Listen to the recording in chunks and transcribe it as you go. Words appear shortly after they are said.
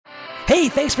Hey,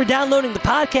 thanks for downloading the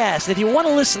podcast. If you want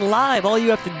to listen live, all you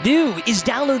have to do is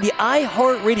download the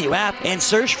iHeartRadio app and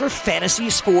search for Fantasy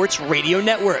Sports Radio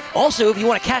Network. Also, if you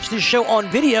want to catch this show on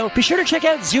video, be sure to check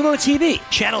out Zumo TV,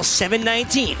 channel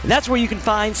 719. That's where you can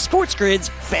find Sports Grid's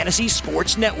Fantasy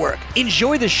Sports Network.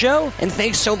 Enjoy the show, and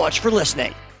thanks so much for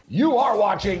listening. You are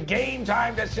watching Game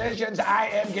Time Decisions. I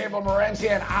am Gabriel Morency,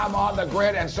 and I'm on the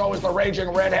grid, and so is the Raging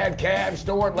Redhead, Cam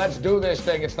Stewart. Let's do this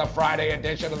thing. It's the Friday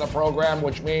edition of the program,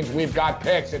 which means we've got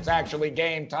picks. It's actually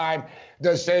Game Time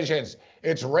Decisions.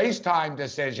 It's Race Time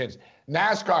Decisions.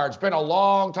 NASCAR, it's been a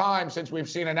long time since we've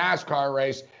seen a NASCAR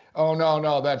race. Oh,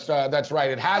 no, that's right.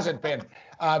 It hasn't been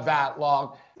that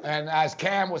long. And as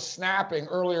Cam was snapping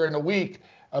earlier in the week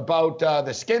about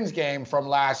the Skins game from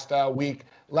last week,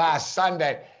 last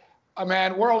Sunday,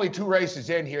 man, we're only 2 races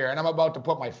in here, and I'm about to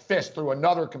put my fist through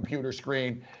another computer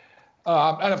screen.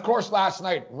 And, of course, last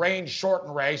night,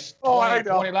 range-shortened race,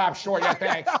 20 laps short. Yeah,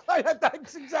 thanks.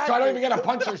 Thanks, exactly. So I don't even get a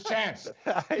puncher's chance.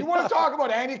 You want to talk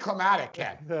about anticlimactic,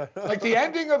 Ken. Like, the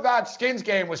ending of that Skins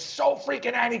game was so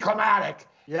freaking anticlimactic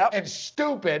and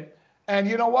stupid. And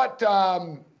you know what?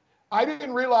 I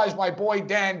didn't realize my boy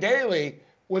Dan Daly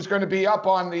was going to be up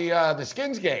on the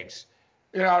Skins games.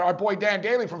 You know, our boy Dan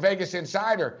Daly from Vegas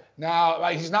Insider. Now,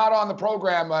 he's not on the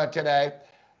program today.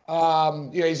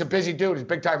 He's a busy dude. He's a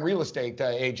big-time real estate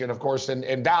agent, of course,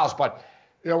 in Dallas. But,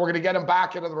 we're going to get him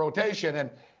back into the rotation. And,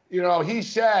 he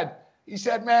said,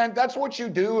 man, that's what you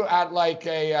do at, like,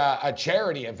 a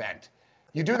charity event.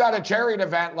 You do that at a charity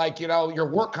event, like, your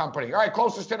work company. All right,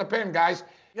 closest to the pin, guys.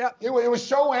 Yeah. It was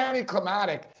so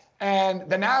anticlimactic. And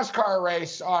the NASCAR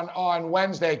race on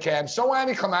Wednesday, Cam, so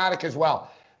anticlimactic as well.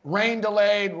 Rain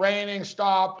delayed, raining,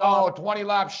 stopped, 20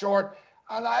 laps short.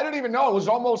 And I didn't even know. It was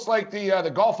almost like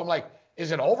the golf. I'm like,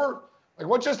 is it over? Like,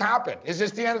 what just happened? Is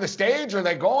this the end of the stage? Are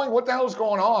they going? What the hell is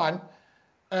going on?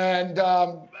 And,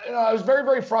 I was very,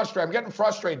 very frustrated. I'm getting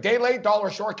frustrated. Day late, dollar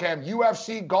short, Cam.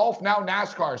 UFC, golf, now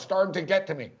NASCAR starting to get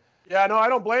to me. Yeah, no, I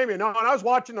don't blame you. No, and I was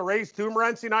watching the race too,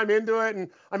 Morency, and I'm into it, and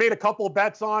I made a couple of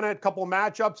bets on it, a couple of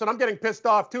matchups, and I'm getting pissed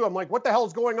off too. I'm like, what the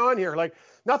hell's going on here? Like,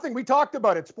 nothing. We talked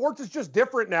about it. Sports is just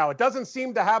different now. It doesn't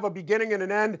seem to have a beginning and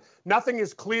an end. Nothing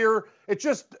is clear. It's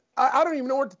just, I don't even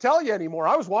know what to tell you anymore.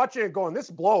 I was watching it going, this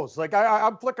blows. Like,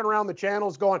 I'm flicking around the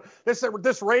channels going,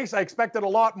 this race, I expected a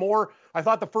lot more. I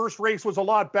thought the first race was a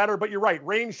lot better, but you're right.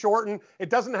 Rain shortened. It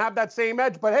doesn't have that same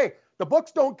edge, but hey, the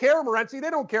books don't care, Morency. They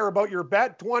don't care about your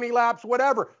bet, 20 laps,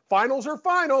 whatever. Finals are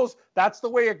finals. That's the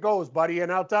way it goes, buddy.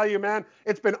 And I'll tell you, man,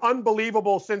 it's been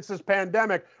unbelievable since this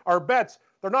pandemic. Our bets,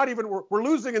 they're not even, we're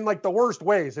losing in like the worst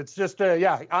ways. It's just,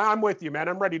 I'm with you, man.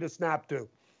 I'm ready to snap too.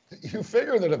 You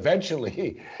figure that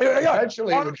eventually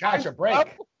it would catch a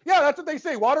break. Yeah, that's what they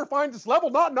say. Water finds its level,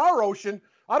 not in our ocean.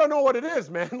 I don't know what it is,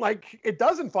 man. Like, it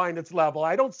doesn't find its level.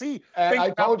 I don't see. And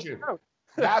I told you.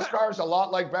 NASCAR is a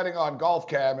lot like betting on golf,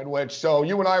 Cam, so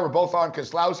you and I were both on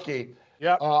Keselowski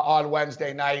on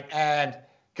Wednesday night, and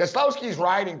Keselowski's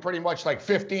riding pretty much like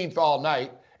 15th all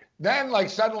night. Then, like,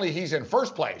 suddenly he's in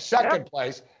first place, second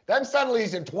place. Then suddenly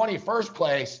he's in 21st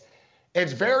place.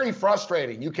 It's very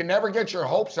frustrating. You can never get your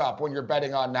hopes up when you're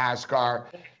betting on NASCAR.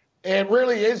 It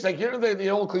really is like, the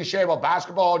old cliche about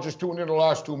basketball, just tune in the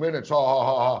last 2 minutes.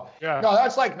 Yeah. No,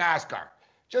 that's like NASCAR.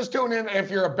 Just tune in.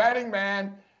 If you're a betting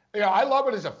man, I love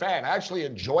it as a fan. I actually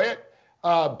enjoy it.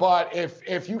 But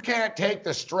if you can't take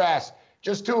the stress,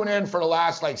 just tune in for the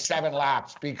last, 7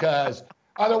 laps, because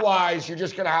otherwise you're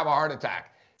just going to have a heart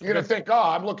attack. You're going to think,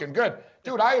 I'm looking good.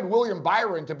 Dude, I had William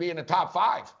Byron to be in the top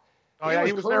 5.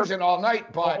 He was cruising all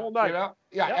night, but,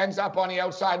 ends up on the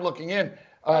outside looking in.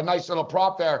 Nice little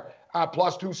prop there,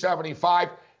 plus 275.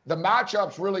 The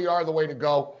matchups really are the way to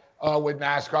go with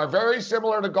NASCAR. Very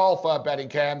similar to golf betting,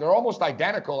 Cam. They're almost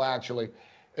identical, actually.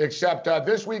 Except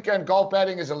this weekend, golf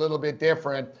betting is a little bit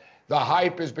different. The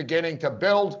hype is beginning to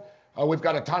build. We've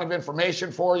got a ton of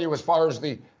information for you as far as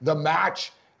the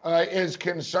match is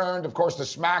concerned. Of course, the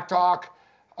Smack Talk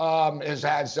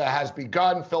has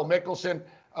begun. Phil Mickelson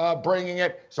bringing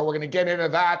it. So we're going to get into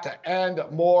that and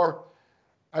more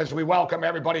as we welcome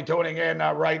everybody tuning in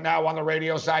right now on the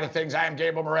radio side of things. I am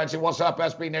Gabriel Morency. What's up,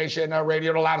 SB Nation?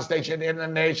 Radio, the loudest station in the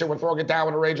nation. We're throwing it down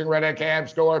with a Raging Redhead, Cam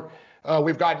Stewart.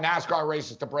 We've got NASCAR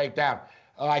races to break down.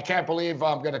 I can't believe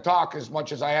I'm going to talk as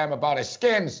much as I am about a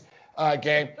Skins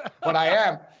game, but I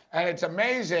am. And it's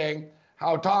amazing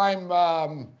how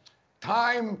time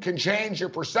can change your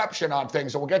perception on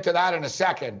things. So we'll get to that in a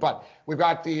second. But we've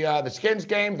got the Skins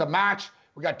game, the match.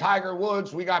 We got Tiger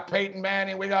Woods. We got Peyton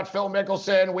Manning. We got Phil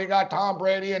Mickelson. We got Tom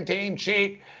Brady and Team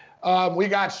Cheat. We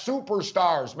got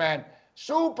superstars, man.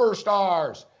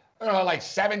 Superstars. Like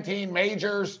 17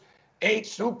 majors. 8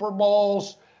 Super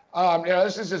Bowls,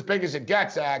 This is as big as it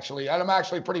gets, actually, and I'm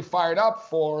actually pretty fired up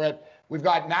for it. We've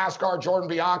got NASCAR. Jordan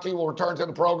Bianchi will return to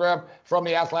the program from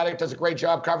The Athletic. Does a great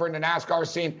job covering the NASCAR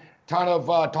scene. Ton of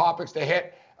topics to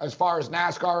hit as far as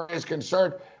NASCAR is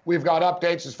concerned. We've got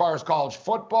updates as far as college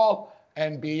football,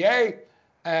 NBA,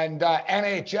 and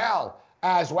NHL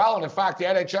as well. And in fact, the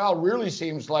NHL really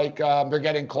seems like they're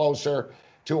getting closer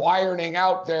to ironing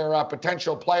out their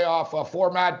potential playoff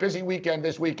format. Busy weekend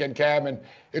this weekend, Cam, and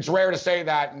it's rare to say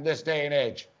that in this day and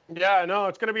age. Yeah, no,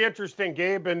 it's going to be interesting,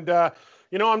 Gabe. And,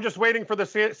 I'm just waiting for the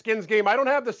Skins game. I don't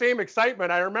have the same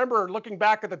excitement. I remember looking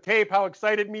back at the tape, how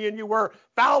excited me and you were.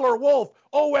 Fowler, Wolf,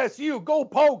 OSU, go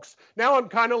Pokes. Now I'm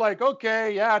kind of like,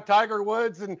 okay, yeah, Tiger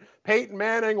Woods and Peyton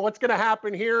Manning, what's going to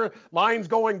happen here? Line's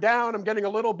going down. I'm getting a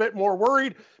little bit more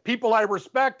worried. People I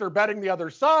respect are betting the other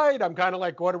side. I'm kind of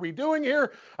like, what are we doing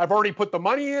here? I've already put the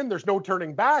money in. There's no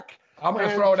turning back. I'm going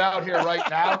to throw it out here right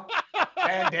now.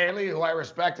 Dan Daly, who I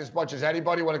respect as much as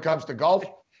anybody when it comes to golf,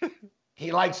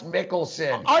 he likes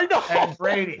Mickelson. I know. And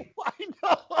Brady. I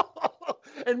know.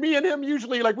 And me and him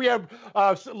usually, like we have,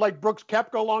 like Brooks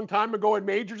Koepka a long time ago in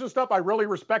majors and stuff. I really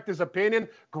respect his opinion.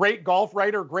 Great golf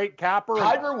writer, great capper.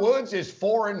 Tiger Woods is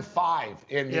 4-5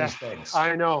 in these things.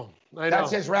 I know. That's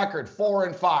his record,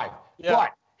 4-5. Yeah.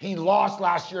 But he lost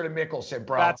last year to Mickelson,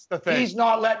 bro. That's the thing. He's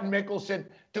not letting Mickelson.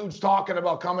 Dude's talking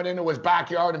about coming into his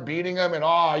backyard and beating him, and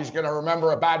he's going to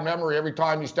remember a bad memory every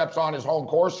time he steps on his home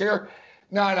course here.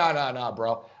 No,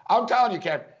 bro. I'm telling you,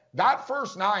 Kev, that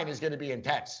first 9 is going to be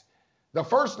intense. The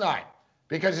first 9,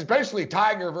 because it's basically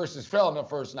Tiger versus Phil in the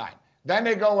first 9. Then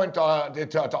they go into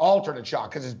alternate shot,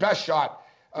 because his best shot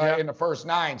in the first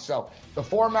 9. So the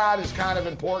format is kind of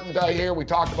important here. We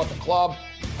talked about the club.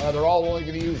 They're all only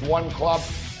going to use one club.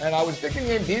 And I was thinking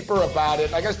in deeper about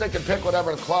it. I guess they can pick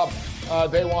whatever club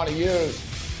they want to use.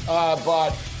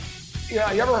 But, you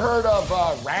ever heard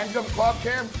of Random Club,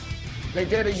 Cam? They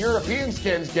did a European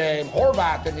Skins game,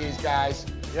 Horvath and these guys.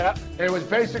 Yeah. It was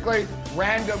basically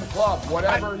random club.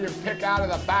 Whatever you pick out of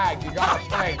the bag, you got to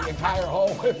play the entire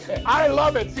hole with it. I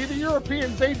love it. See, the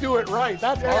Europeans, they do it right.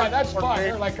 That's fun.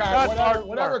 They're like,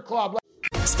 whatever club.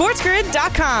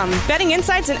 SportsGrid.com. Betting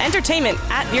insights and entertainment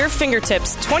at your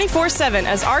fingertips 24/7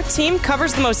 as our team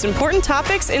covers the most important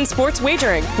topics in sports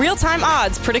wagering. Real-time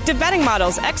odds, predictive betting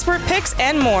models, expert picks,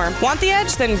 and more. Want the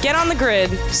edge? Then get on the grid.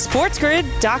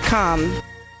 SportsGrid.com.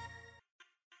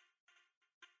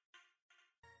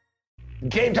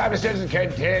 Game Time Decisions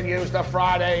continues, the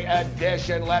Friday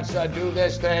edition. Let's do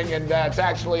this thing, and it's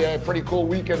actually a pretty cool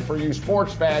weekend for you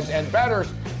sports fans and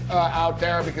bettors out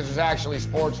there, because there's actually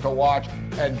sports to watch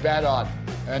and bet on.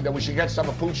 And we should get some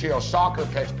of Puccio's soccer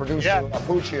picks. Producer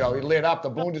Puccio, he lit up the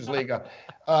Bundesliga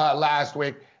last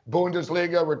week.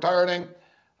 Bundesliga returning,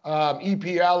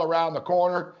 EPL around the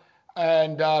corner.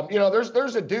 And,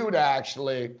 there's a dude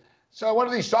actually. So one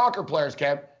of these soccer players,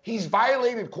 Kev, he's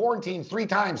violated quarantine 3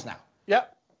 times now.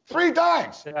 Yep. 3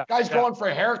 times. Yeah. Guy's going for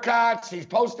haircuts. He's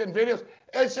posting videos.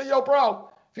 I say, bro,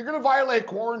 if you're going to violate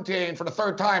quarantine for the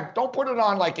 3rd time, don't put it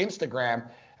on like Instagram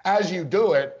as you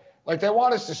do it. Like, they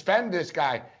want to suspend this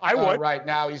guy right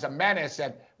now. He's a menace.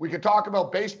 And we could talk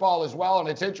about baseball as well. And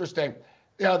it's interesting.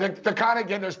 They're kind of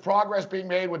getting, there's progress being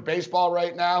made with baseball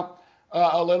right now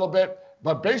a little bit.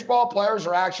 But baseball players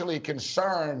are actually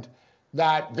concerned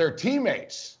that their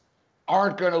teammates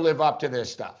aren't going to live up to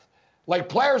this stuff. Like,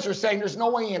 players are saying there's no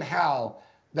way in hell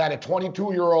that a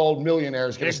 22-year-old millionaire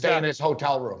is going to stay in his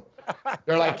hotel room.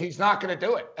 They're like, he's not going to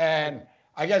do it. And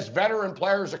I guess veteran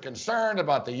players are concerned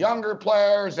about the younger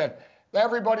players, and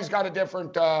everybody's got a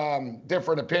different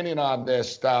opinion on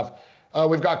this stuff.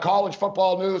 We've got college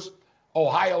football news.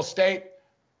 Ohio State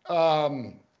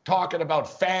talking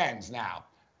about fans now.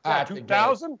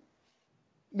 2,000?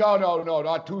 No,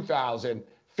 not 2,000.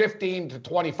 15 to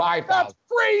 25,000. That's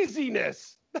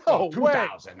craziness. No,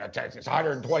 2,000. It's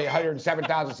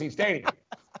 107,000 seat stadium.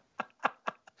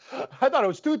 I thought it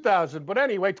was 2,000, but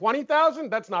anyway, 20,000?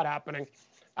 That's not happening.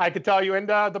 I could tell you. And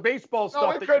the baseball stuff.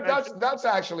 No, it could. That's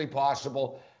actually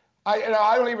possible.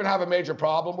 I don't even have a major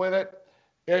problem with it.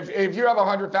 If you have a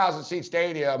 100,000 seat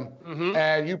stadium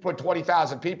and you put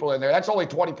 20,000 people in there, that's only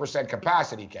 20%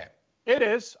 capacity, Ken. It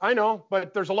is, I know,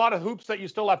 but there's a lot of hoops that you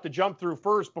still have to jump through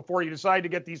first before you decide to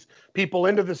get these people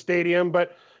into the stadium.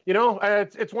 But,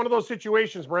 it's one of those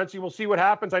situations, Morency. We'll see what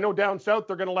happens. I know down south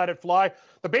they're going to let it fly.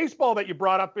 The baseball that you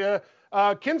brought up,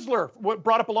 Kinsler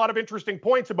brought up a lot of interesting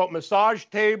points about massage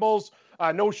tables,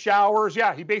 no showers.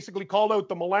 Yeah, he basically called out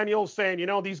the millennials saying,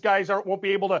 these guys won't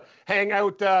be able to hang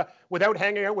out without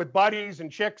hanging out with buddies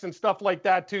and chicks and stuff like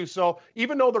that too. So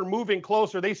even though they're moving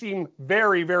closer, they seem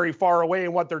very, very far away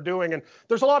in what they're doing. And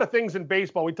there's a lot of things in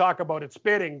baseball. We talk about it,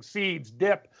 spitting, seeds,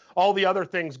 dip, all the other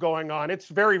things going on. It's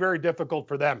very, very difficult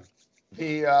for them.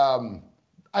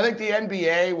 I think the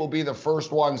NBA will be the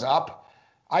first ones up.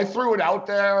 I threw it out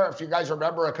there, if you guys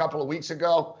remember a couple of weeks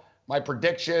ago, my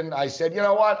prediction, I said, you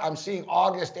know what? I'm seeing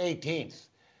August 18th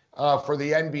for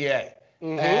the NBA.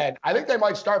 Mm-hmm. And I think they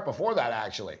might start before that,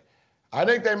 actually. I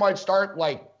think they might start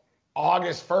like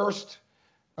August 1st.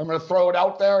 I'm going to throw it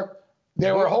out there.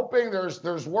 They were hoping,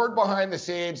 there's word behind the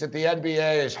scenes that the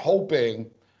NBA is hoping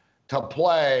to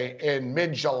play in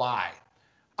mid-July.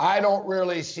 I don't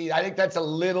really see, I think that's a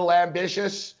little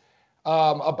ambitious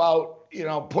about,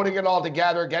 putting it all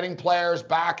together, getting players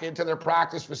back into their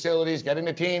practice facilities, getting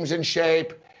the teams in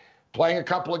shape, playing a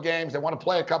couple of games. They want to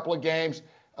play a couple of games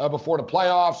before the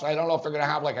playoffs. I don't know if they're going to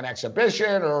have like an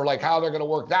exhibition or like how they're going to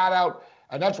work that out.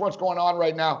 And that's what's going on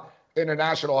right now in the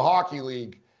National Hockey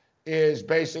League is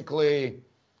basically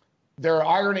they're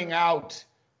ironing out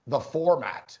the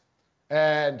format.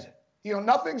 And,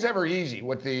 nothing's ever easy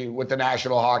with the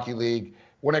National Hockey League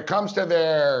when it comes to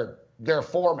their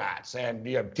formats.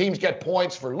 And teams get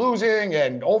points for losing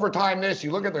and overtime this.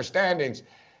 You look at their standings,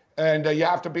 and you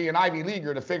have to be an Ivy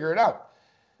Leaguer to figure it out.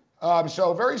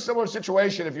 So very similar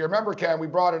situation. If you remember, Ken, we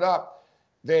brought it up.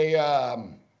 They were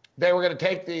going to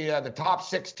take the top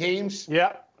 6 teams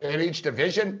in each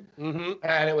division. Mm-hmm.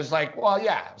 And it was like, well,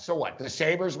 yeah, so what? The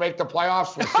Sabres make the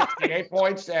playoffs with 68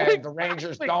 points and the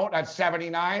Rangers don't at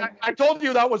 79? I told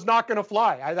you that was not going to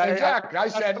fly. Exactly. I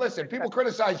said, listen, people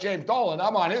criticize James Dolan.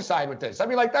 I'm on his side with this. I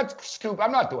mean, like, that's stupid.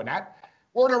 I'm not doing that.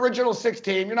 We're an original 6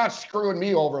 team. You're not screwing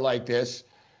me over like this,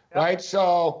 right?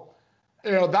 So,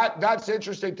 that's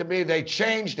interesting to me. They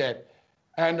changed it,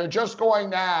 and they're just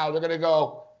going now. They're going to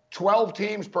go 12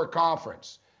 teams per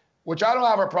conference, which I don't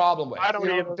have a problem with. I don't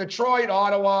either. Detroit,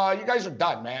 Ottawa, you guys are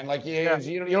done, man. Like, you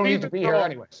don't need to be here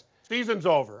anyways. Season's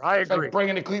over. I agree. It's like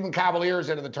bringing the Cleveland Cavaliers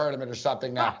into the tournament or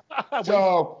something now.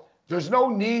 So there's no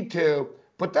need to,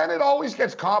 but then it always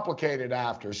gets complicated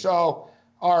after. So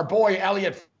our boy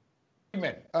Elliot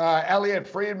Friedman,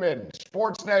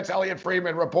 Sportsnet's Elliot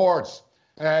Friedman reports.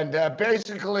 And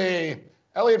basically,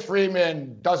 Elliot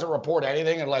Friedman doesn't report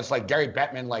anything unless, like, Gary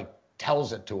Bettman,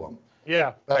 tells it to him.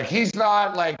 Yeah. He's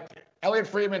not, Elliot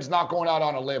Friedman's not going out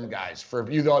on a limb, guys. For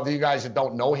you guys that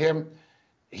don't know him,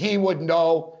 he would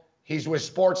know. He's with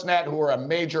Sportsnet, who are a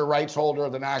major rights holder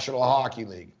of the National Hockey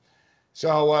League.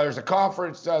 So there's a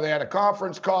conference. They had a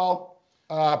conference call,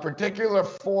 particular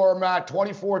format,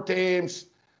 24 teams,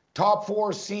 top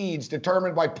 4 seeds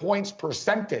determined by points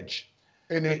percentage.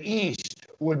 In the East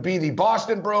would be the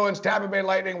Boston Bruins, Tampa Bay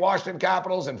Lightning, Washington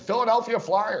Capitals, and Philadelphia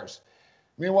Flyers.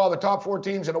 Meanwhile, the top 4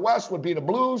 teams in the West would be the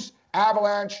Blues,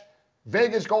 Avalanche,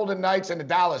 Vegas Golden Knights, and the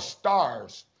Dallas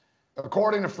Stars.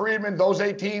 According to Friedman, those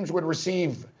 8 teams would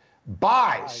receive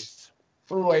buys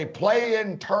through a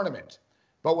play-in tournament,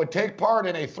 but would take part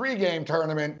in a 3-game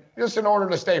tournament just in order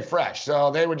to stay fresh.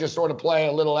 So they would just sort of play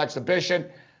a little exhibition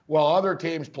while other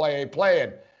teams play a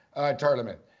play-in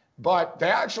tournament. But they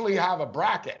actually have a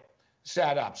bracket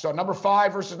set up. So number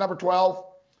 5 versus number 12,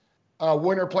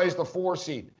 winner plays the 4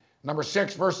 seed. Number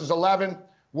 6 versus 11,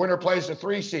 winner plays the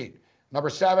 3 seed.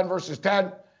 Number 7 versus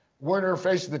 10, winner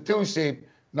faces the 2 seed.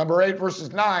 Number 8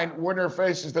 versus 9, winner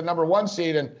faces the number 1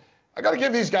 seed. And I got to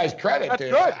give these guys credit,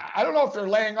 dude. Good. I don't know if they're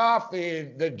laying off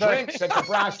the drinks at the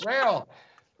brass rail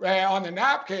on the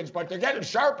napkins, but they're getting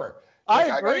sharper. I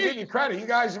got to give you credit. You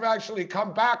guys have actually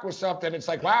come back with something. It's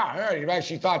like, wow, you've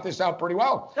actually thought this out pretty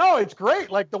well. No, it's great.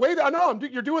 The way that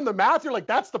you're doing the math, you're like,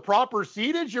 that's the proper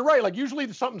seedage. You're right. Usually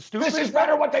there's something stupid. This is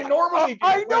better what they normally do.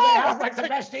 I know. They have the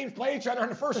best teams play each other in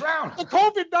the first round. The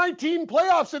COVID-19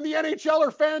 playoffs in the NHL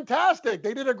are fantastic.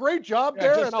 They did a great job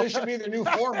there. This should be the new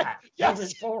format.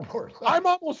 Yes. Forward. I'm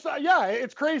almost,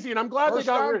 it's crazy, and I'm glad first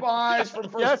they got round buys for the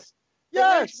first. Yes.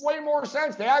 It makes way more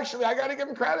sense. I got to give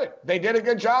them credit. They did a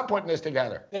good job putting this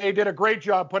together. They did a great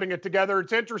job putting it together.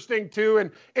 It's interesting, too,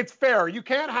 and it's fair. You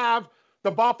can't have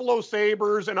the Buffalo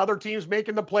Sabres and other teams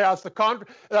making the playoffs.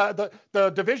 The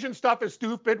division stuff is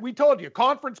stupid. We told you,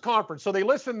 conference. So they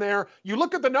listen there. You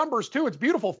look at the numbers, too. It's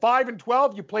beautiful. 5 and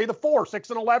 12, you play the 4. 6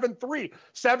 and 11, 3.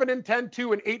 7 and 10,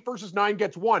 2. And 8 versus 9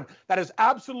 gets 1. That is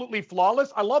absolutely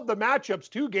flawless. I love the matchups,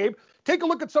 too, Gabe. Take a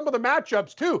look at some of the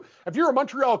matchups, too. If you're a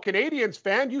Montreal Canadiens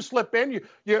fan, you slip in,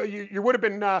 you would have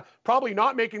been probably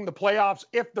not making the playoffs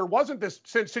if there wasn't this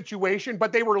situation,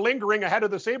 but they were lingering ahead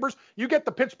of the Sabres. You get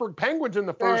the Pittsburgh Penguins Penguins in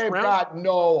the first round. They've got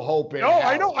no hope in No, hell.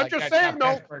 I know. I'm just saying,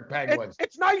 though. Penguins.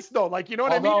 It's nice, though. Like, you know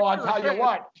what Although, I mean? I'll tell you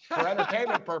what, for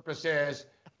entertainment purposes,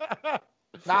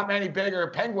 not many bigger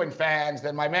Penguin fans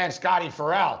than my man Scotty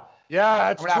Farrell.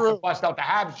 Yeah, that's true. I'm going to have to bust out the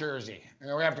Habs jersey.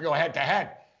 We have to go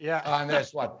head-to-head on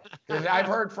this one. I've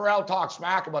heard Farrell talk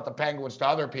smack about the Penguins to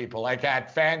other people, like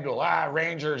at FanDuel.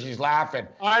 Rangers, he's laughing.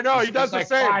 I know, he does the like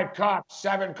same. 5 cups,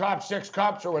 7 cups, 6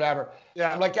 cups, or whatever.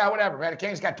 Yeah. I'm like, yeah, whatever, man. The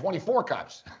Kings got 24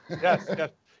 cups. Yes.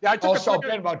 Yeah, I took also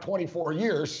been about 24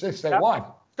 years since they won.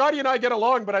 Scotty and I get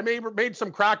along, but I made some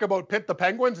crack about Pitt the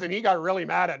Penguins, and he got really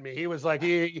mad at me. He was like,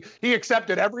 he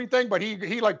accepted everything, but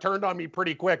he like turned on me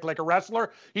pretty quick. Like a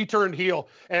wrestler, he turned heel.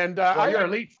 And you're a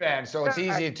Leaf fan, so it's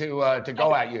easy to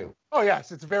go at you. Oh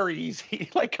yes, it's very easy.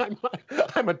 Like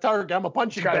I'm a target. I'm a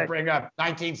punching bag. Got to bring up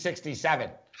 1967.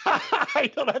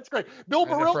 I know, that's great. Bill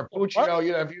Burrell. For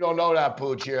Puccio, if you don't know that,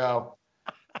 Puccio,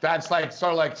 that's like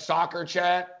sort of like soccer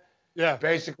chant. Yeah.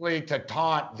 Basically, to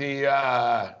taunt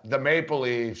the Maple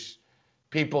Leafs,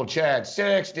 people chant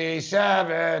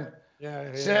 67.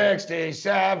 Yeah.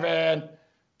 67.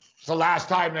 It's the last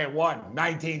time they won,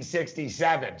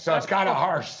 1967. So it's kind of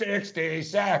harsh.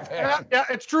 67. Yeah,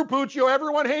 it's true, Puccio.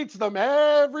 Everyone hates them.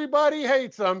 Everybody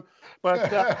hates them.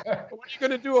 But what are you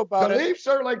going to do about it? The Leafs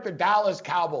are like the Dallas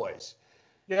Cowboys.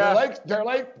 Yeah. They're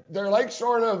like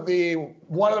sort of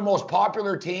one of the most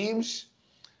popular teams,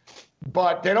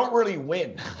 but they don't really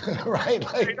win, right?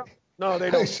 No, they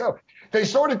don't. So they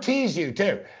sort of tease you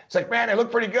too. It's like, man, they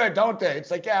look pretty good, don't they? It's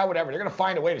like, yeah, whatever. They're going to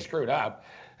find a way to screw it up.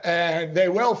 And they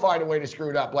will find a way to screw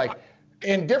it up, like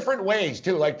in different ways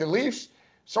too. Like the Leafs,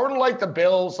 sort of like the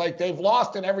Bills, like they've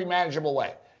lost in every manageable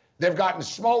way. They've gotten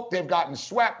smoked, they've gotten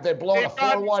swept, they've blown a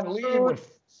 4-1 lead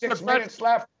with 6 minutes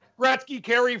left. Gretzky,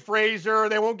 Kerry Fraser,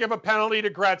 they won't give a penalty to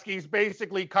Gretzky. He's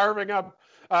basically carving up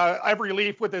every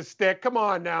Leaf with his stick. Come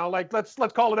on now, like let's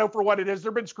call it out for what it is.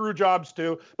 There've been screw jobs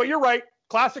too, but you're right.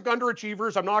 Classic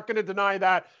underachievers. I'm not going to deny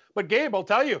that. But Gabe, I'll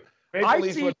tell you. Maple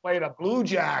Leafs would play the Blue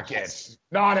Jackets.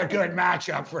 Not a good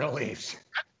matchup for the Leafs.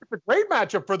 It's a great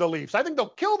matchup for the Leafs. I think they'll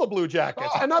kill the Blue Jackets.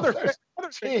 Another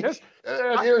thing is,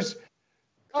 there's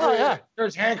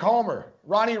Hank Homer,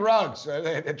 Ronnie Ruggs,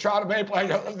 the Toronto Maple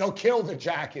Leafs. They'll kill the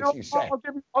Jackets. You say?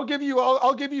 I'll give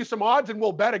you some odds, and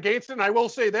we'll bet against it. And I will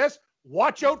say this: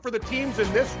 watch out for the teams in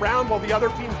this round while the other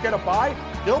teams get a bye.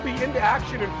 They'll be into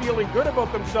action and feeling good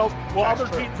about themselves, while other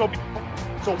teams will be.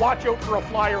 So watch out for a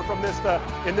flyer from this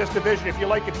in this division. If you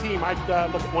like a team, I'd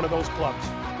look at one of those clubs.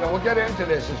 Yeah, we'll get into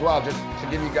this as well. Just to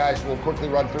give you guys, we'll quickly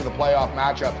run through the playoff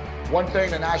matchup. One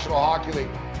thing, the National Hockey League,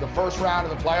 the first round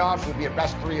of the playoffs would be a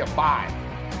best 3 of 5.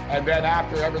 And then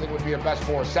after, everything would be a best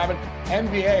 4 of 7.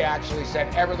 NBA actually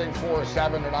said everything 4 of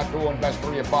 7. They're not doing best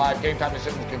 3 of 5. Game time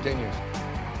decisions continues.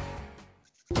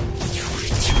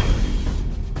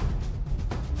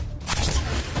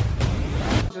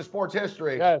 This is sports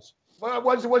history. Yes.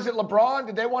 Was it LeBron?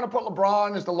 Did they want to put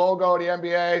LeBron as the logo of the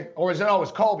NBA? Or was it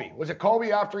Kobe? Was it Kobe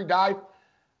after he died?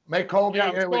 Make Kobe?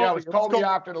 Yeah, it was Kobe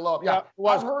after the logo. Yeah,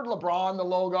 I've heard LeBron, the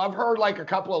logo. I've heard like a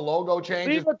couple of logo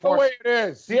changes. Leave it the way it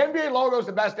is. The NBA logo is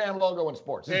the best damn logo in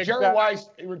sports. It's Jerry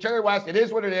West, it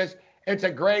is what it is. It's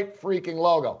a great freaking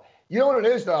logo. You know what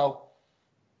it is, though?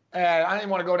 And I don't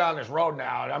even want to go down this road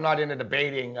now. I'm not into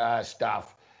debating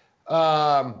stuff.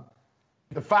 The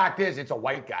fact is, it's a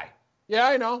white guy. Yeah,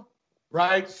 I know.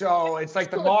 Right? So it's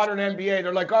like the modern NBA.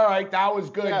 They're like, all right, that was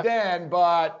good then,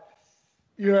 but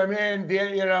you know what I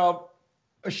mean?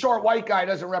 A short white guy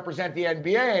doesn't represent the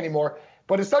NBA anymore,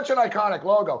 but it's such an iconic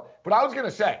logo. But I was going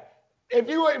to say, if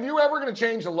you ever going to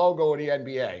change the logo of the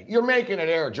NBA, you're making it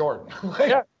Air Jordan.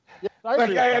 It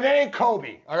ain't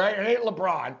Kobe, all right? It ain't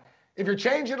LeBron. If you're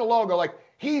changing the logo, like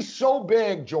he's so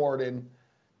big, Jordan,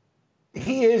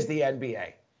 he is the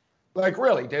NBA. Like,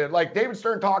 really, dude. Like, David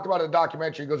Stern talked about in the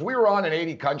documentary. He goes, we were on in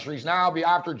 80 countries. Now,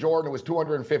 after Jordan, it was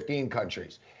 215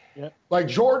 countries. Yeah. Like,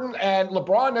 Jordan and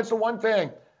LeBron, that's the one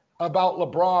thing about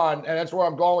LeBron, and that's where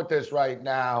I'm going with this right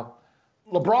now.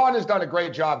 LeBron has done a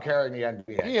great job carrying the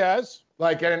NBA. He has.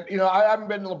 Like, and, I haven't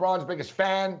been LeBron's biggest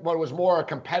fan, but it was more a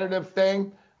competitive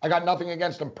thing. I got nothing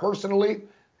against him personally.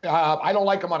 I don't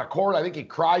like him on a court. I think he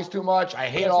cries too much. I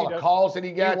hate all the calls that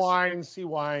he gets. He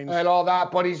whines. And all that.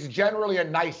 But he's generally a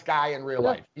nice guy in real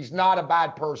life. He's not a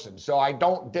bad person. So I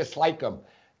don't dislike him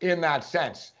in that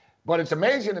sense. But it's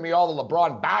amazing to me all the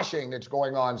LeBron bashing that's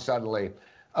going on suddenly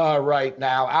right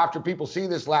now after people see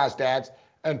this Last Dance.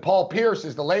 And Paul Pierce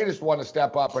is the latest one to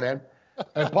step up and in.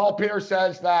 And Paul Pierce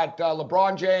says that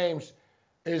LeBron James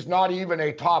is not even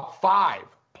a top 5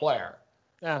 player.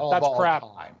 Yeah, that's crap.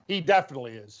 Time. He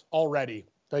definitely is already.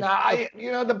 Like,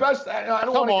 the best. I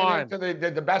don't want to get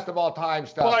into the best of all time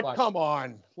stuff. But come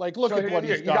on, like look at what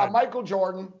he's done. You got Michael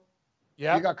Jordan.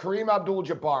 Yeah. You got Kareem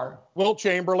Abdul-Jabbar. Wilt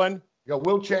Chamberlain. You got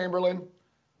Wilt Chamberlain.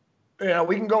 Yeah,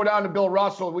 we can go down to Bill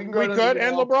Russell. And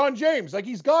LeBron James. Like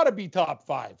he's got to be top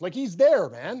 5. Like he's there,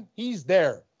 man. He's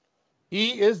there.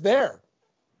 He is there.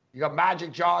 You got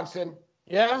Magic Johnson.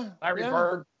 Yeah. Larry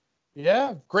Bird.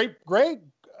 Yeah. Great.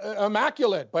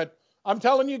 Immaculate. But I'm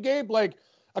telling you, Gabe, like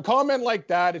a comment like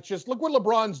that, it's just look what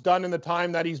LeBron's done in the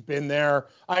time that he's been there.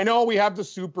 I know we have the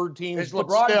super teams. Is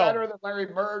LeBron better than Larry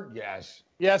Bird? Yes.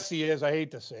 Yes, he is. I hate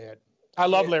to say it. I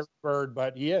love Larry Bird,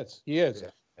 but he is. He is. Yeah.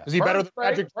 Is he Bird's better than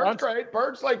Magic Johnson? Bird's great.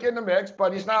 Bird's like in the mix,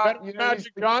 but he's not.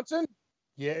 Magic Johnson?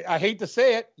 Yeah, I hate to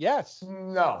say it. Yes.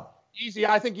 No. Easy.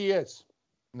 I think he is.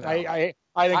 No. I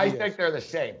think they're the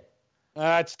same.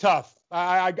 It's tough.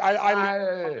 I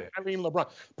mean LeBron.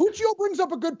 Puccio brings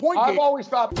up a good point. I've always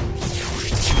thought.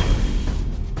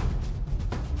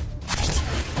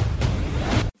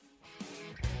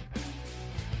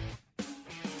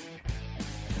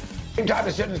 Time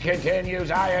decisions continues.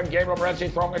 I am Gabriel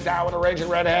Morency throwing it down with a raging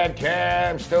redhead.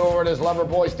 Cam Stewart, as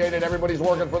Loverboy stated, everybody's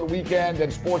working for the weekend,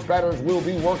 and sports bettors will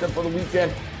be working for the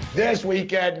weekend. This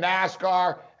weekend,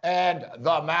 NASCAR and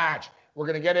the match. We're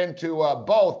going to get into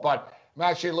both, but I'm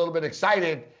actually a little bit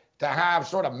excited to have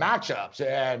sort of matchups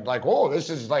and like,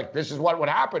 this is what would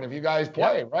happen if you guys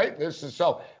play, right?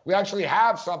 So we actually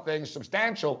have something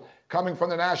substantial coming from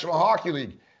the National Hockey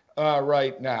League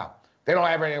right now. They don't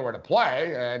have anywhere to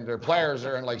play, and their players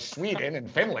are in like Sweden and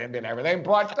Finland and everything.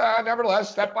 But nevertheless,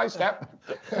 step by step.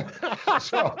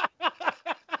 So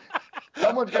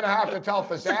someone's going to have to tell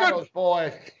Fasano's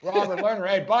boy, Robert Lerner,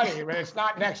 hey, buddy, it's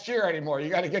not next year anymore.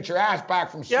 You got to get your ass back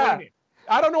from Sweden.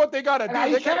 I don't know what they got to do.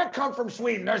 You can't come from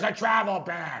Sweden. There's a travel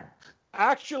ban.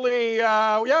 Actually,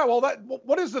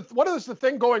 what is the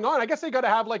thing going on? I guess they got to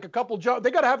have like a couple jobs. They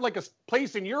got to have like a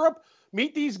place in Europe.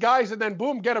 Meet these guys and then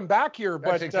boom, get them back here.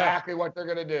 That's exactly what they're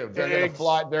going to do. They're going to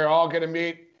fly. They're all going to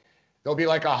meet. There'll be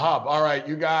like a hub. All right,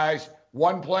 you guys,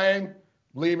 one plane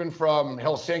leaving from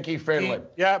Helsinki, Finland.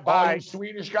 Yeah, bye. All you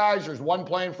Swedish guys, there's one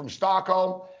plane from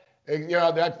Stockholm.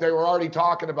 That they were already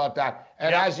talking about that.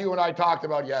 And as you and I talked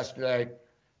about yesterday,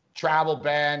 travel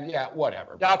ban,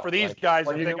 whatever. Yeah, for these guys.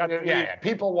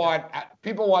 People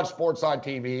want sports on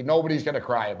TV. Nobody's going to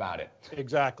cry about it.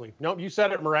 Exactly. No, you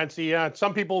said it, Morency.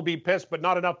 Some people will be pissed, but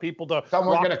not enough people to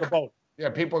rock the boat. Yeah,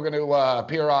 people are going to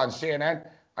appear on CNN.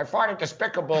 I find it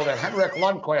despicable that Henrik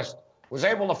Lundqvist was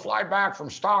able to fly back from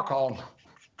Stockholm.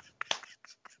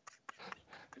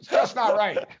 It's just not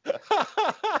right.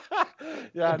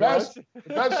 The best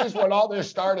is when all this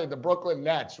started, the Brooklyn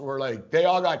Nets were like, they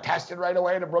all got tested right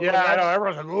away, the Brooklyn Nets. I know.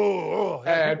 Everyone's like, ooh.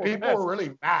 And people were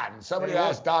really mad. And somebody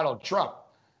asked Donald Trump,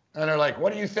 and they're like,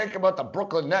 what do you think about the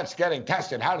Brooklyn Nets getting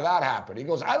tested? How did that happen? He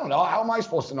goes, I don't know. How am I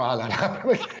supposed to know how that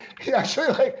happened? He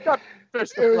actually,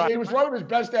 it was one of his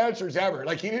best answers ever.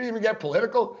 Like, he didn't even get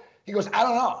political. He goes, I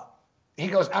don't know. He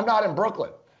goes, I'm not in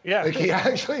Brooklyn. Yeah. Like, he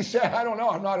actually said, I don't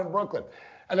know. I'm not in Brooklyn.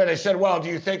 And then they said, well, do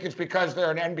you think it's because they're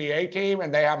an NBA team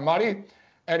and they have money?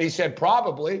 And he said,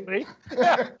 probably.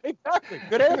 Yeah, exactly.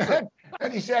 Good answer.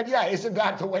 And he said, yeah, isn't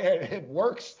that the way it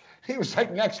works? He was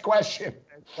like, next question.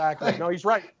 Exactly. No, he's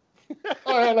right. He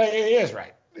is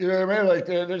right. You know what I mean? Like,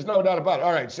 there's no doubt about it.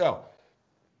 All right, so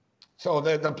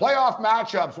the playoff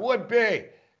matchups would be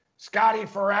Scotty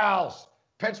Farrell's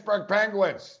Pittsburgh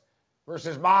Penguins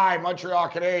versus my Montreal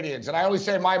Canadiens. And I only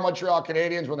say my Montreal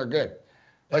Canadiens when they're good.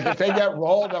 Like, if they get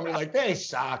rolled, I'm like, they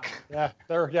suck. Yeah,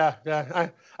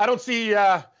 I don't see.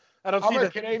 I'm a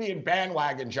Canadian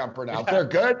bandwagon jumper now. If they're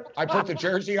good, I put the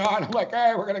jersey on. I'm like,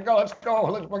 hey, we're gonna go. Let's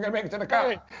go. We're gonna make it to the cup.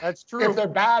 Hey, that's true. If they're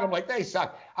bad, I'm like, they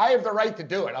suck. I have the right to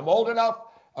do it. I'm old enough.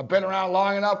 I've been around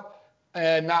long enough,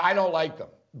 and I don't like them.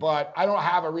 But I don't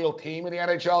have a real team in the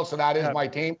NHL, so that is my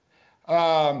team.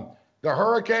 The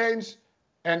Hurricanes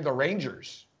and the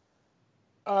Rangers.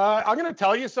 I'm going to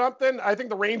tell you something. I think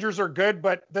the Rangers are good,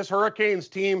 but this Hurricanes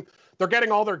team, they're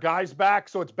getting all their guys back,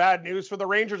 so it's bad news for the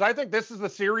Rangers. I think this is the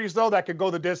series, though, that could go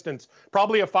the distance.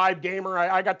 Probably a 5-gamer.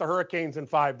 I got the Hurricanes in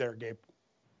 5 there, Gabe.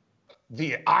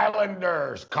 The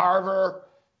Islanders, Carver,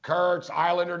 Kurtz,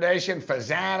 Islander Nation,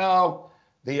 Fasano.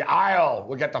 The Isle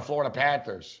will get the Florida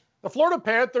Panthers. The Florida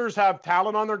Panthers have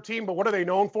talent on their team, but what are they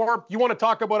known for? You want to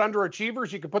talk about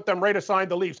underachievers? You can put them right aside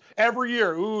the Leafs. Every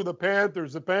year, the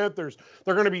Panthers. They're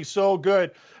going to be so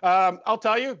good. I'll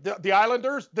tell you, the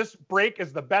Islanders, this break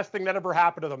is the best thing that ever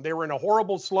happened to them. They were in a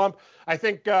horrible slump. I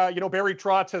think, Barry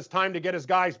Trotz has time to get his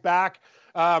guys back.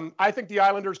 I think the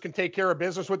Islanders can take care of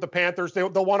business with the Panthers.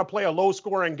 They'll want to play a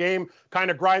low-scoring game,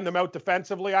 kind of grind them out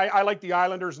defensively. I like the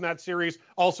Islanders in that series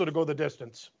also to go the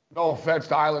distance. No offense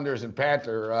to Islanders and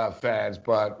Panther fans,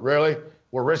 but really?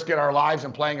 We're risking our lives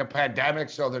and playing a pandemic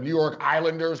so the New York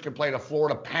Islanders can play the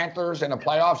Florida Panthers in a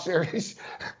playoff series?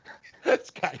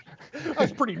 That's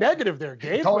pretty negative there,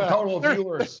 Gabe. Total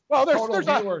viewers. Well, total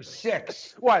viewers,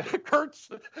 6. What? Kurtz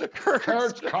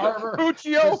Carver,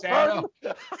 Puccio,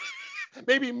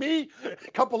 maybe me, a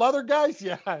couple other guys.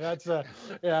 Yeah, that's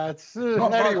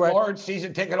anyway. Lawrence,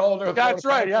 season ticket holder. That's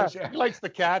right. Yeah, he likes the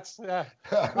Cats. Yeah,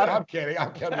 I'm kidding.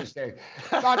 I'm just saying.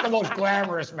 Not the most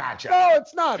glamorous matchup. No,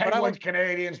 it's not. Penguins, but I like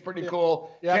Canadians, pretty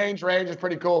cool. Yeah. Canes, Rangers,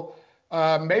 pretty cool.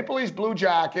 Maple Leafs, Blue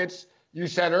Jackets. You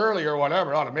said earlier,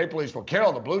 whatever. Oh, the Maple Leafs will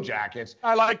kill the Blue Jackets.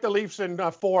 I like the Leafs in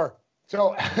 4.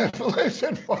 So Leafs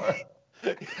in 4.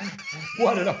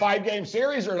 What, in a 5-game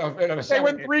series or in a 7?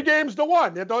 They win 3 games to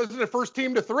 1. Those are the first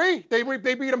team to 3. They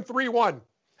beat them 3-1.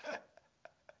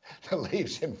 The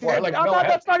Leafs in 4. Yeah,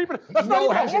 that's not even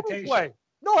hesitation. Play.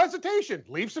 No hesitation.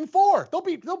 Leafs in 4. They'll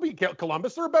beat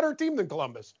Columbus. They're a better team than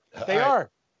Columbus. They are.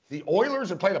 The Oilers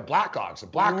have played the Blackhawks. The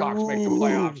Blackhawks make the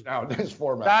playoffs now in this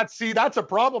format. That's a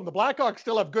problem. The Blackhawks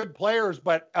still have good players,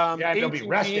 but they'll be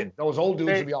rested. Those old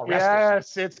dudes will be all rested.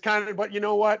 Yes, it's kind of. But you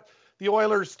know what? The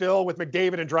Oilers still with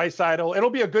McDavid and Draisaitl. It'll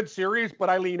be a good series, but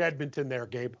I lean Edmonton there,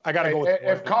 Gabe. I got to go with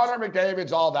if Connor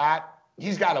McDavid's all that,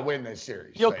 he's got to win this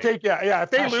series. He'll take If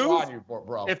they lose,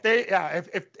 bro. if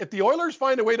the Oilers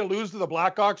find a way to lose to the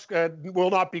Blackhawks, will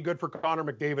not be good for Connor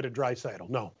McDavid and Draisaitl.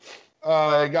 No.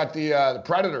 You got the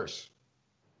Predators.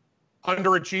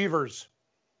 Underachievers.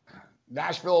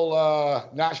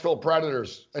 Nashville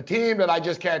Predators. A team that I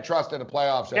just can't trust in the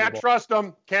playoffs anymore. Can't trust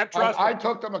them. I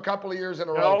took them a couple of years in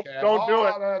a row. Don't do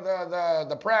it.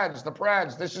 The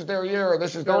Preds. This is their year.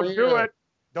 Don't do it.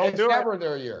 It's never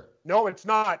their year. No, it's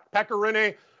not. Pekka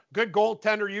Rinne, good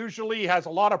goaltender usually, has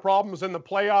a lot of problems in the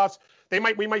playoffs.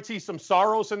 We might see some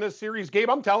sorrows in this series.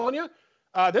 Gabe, I'm telling you,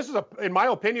 this is, in my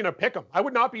opinion, a pick 'em. I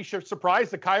would not be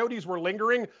surprised. The Coyotes were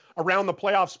lingering around the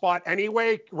playoff spot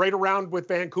anyway, right around with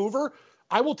Vancouver.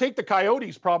 I will take the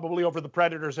Coyotes probably over the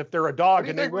Predators if they're a dog,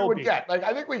 and they will be.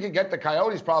 I think we could get the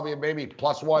Coyotes probably maybe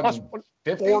plus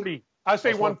 140. I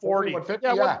say 140.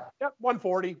 150, yeah.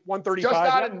 140, 135.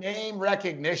 Just out of name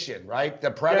recognition, right? The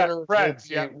Predators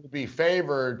will be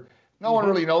favored. No one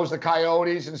really knows the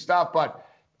Coyotes and stuff, but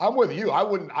I'm with you. I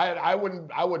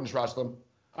wouldn't trust them.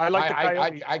 I like the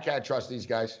Coyotes. I can't trust these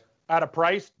guys. At a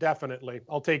price, definitely.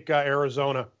 I'll take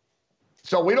Arizona.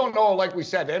 So we don't know, like we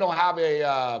said, they don't have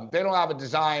a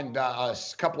designed a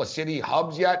couple of city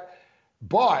hubs yet,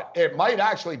 but it might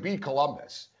actually be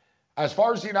Columbus. As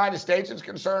far as the United States is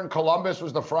concerned, Columbus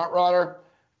was the front runner,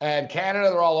 and Canada,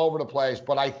 they're all over the place.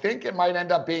 But I think it might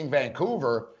end up being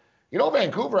Vancouver. You know,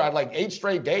 Vancouver had like 8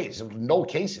 straight days of no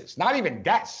cases, not even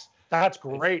deaths. That's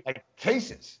great. Like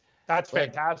cases. That's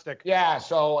fantastic. Yeah,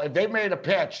 so if they made a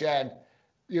pitch, and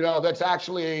that's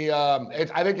actually,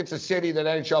 I think it's a city that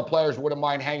NHL players wouldn't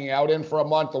mind hanging out in for a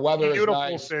month. The weather is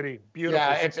nice. Beautiful.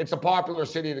 Yeah, it's a popular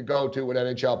city to go to with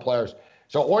NHL players.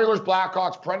 So Oilers,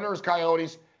 Blackhawks, Predators,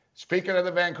 Coyotes. Speaking of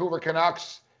the Vancouver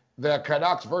Canucks, the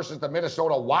Canucks versus the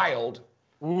Minnesota Wild.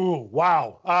 Ooh,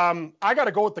 wow. I got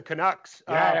to go with the Canucks.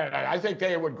 I think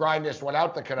they would grind this one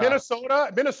out, the Canucks.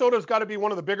 Minnesota's got to be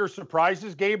one of the bigger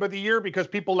surprises, Gabe, of the year because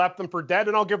people left them for dead,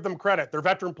 and I'll give them credit. Their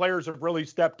veteran players have really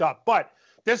stepped up. But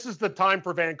this is the time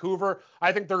for Vancouver.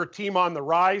 I think they're a team on the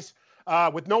rise.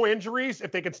 With no injuries,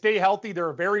 if they can stay healthy,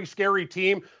 they're a very scary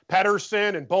team.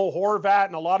 Pettersson and Bo Horvat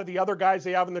and a lot of the other guys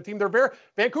they have in the team.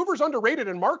 Vancouver's underrated,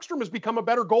 and Markstrom has become a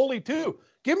better goalie too.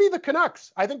 Give me the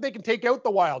Canucks. I think they can take out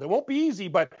the Wild. It won't be easy,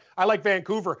 but I like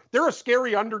Vancouver. They're a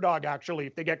scary underdog, actually,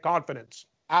 if they get confidence.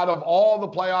 Out of all the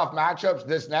playoff matchups,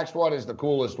 this next one is the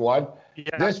coolest one.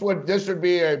 Yeah. This would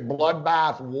be a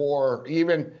bloodbath war.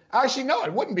 Actually, no,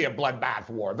 it wouldn't be a bloodbath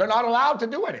war. They're not allowed to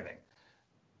do anything.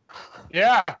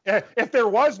 Yeah, if there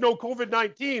was no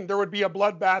COVID-19, there would be a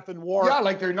bloodbath and war. Yeah,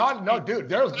 like they're not. No, dude,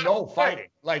 there's no fighting.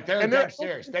 Like they're dead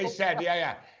serious. They said,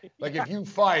 yeah. Like if you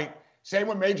fight, same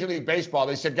with Major League Baseball.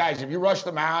 They said, guys, if you rush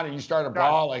them out and you start a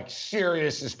brawl, like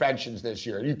serious suspensions this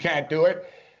year. You can't do it.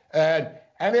 And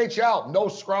NHL, no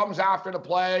scrums after the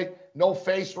play, no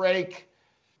face rake.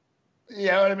 You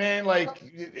know what I mean? Like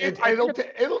it'll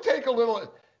take a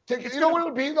little. You know what it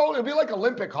would be, though? It'll be like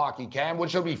Olympic hockey, Cam,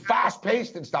 which will be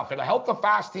fast-paced and stuff. It'll help the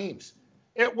fast teams.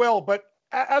 It will, but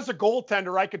as a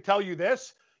goaltender, I could tell you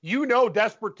this.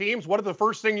 desperate teams, what are the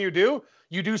first thing you do?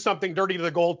 You do something dirty to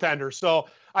the goaltender. So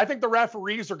I think the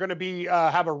referees are going to be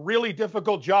have a really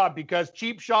difficult job because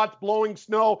cheap shots, blowing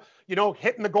snow,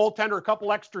 hitting the goaltender a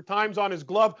couple extra times on his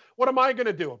glove. What am I going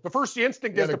to do? The first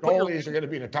instinct is the goalies are going to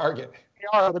be the target.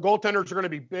 The goaltenders are going to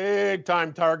be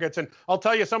big-time targets. And I'll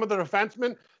tell you, some of the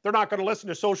defensemen, they're not going to listen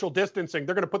to social distancing.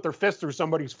 They're going to put their fist through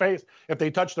somebody's face if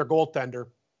they touch their goaltender.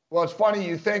 Well, it's funny.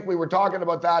 You think we were talking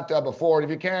about that before.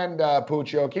 And if you can,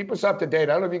 Puccio, keep us up to date.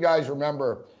 I don't know if you guys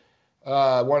remember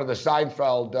one of the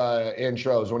Seinfeld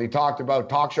intros when he talked about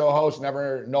talk show hosts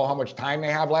never know how much time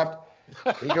they have left.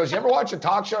 He goes, you ever watch a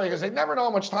talk show? He goes, they never know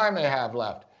how much time they have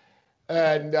left.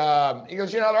 And he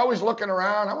goes, they're always looking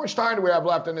around. How much time do we have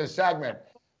left in this segment?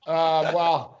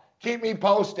 Well, keep me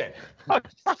posted.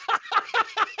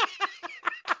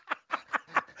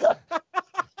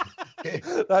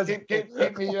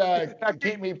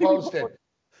 keep me posted.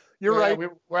 You're right.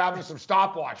 We're having some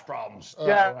stopwatch problems.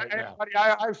 Buddy,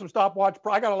 I have some stopwatch.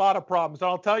 I got a lot of problems. And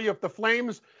I'll tell you, if the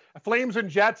Flames and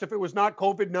Jets, if it was not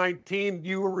COVID-19,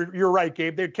 you're right,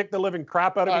 Gabe. They'd kick the living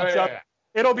crap out of each other. Yeah.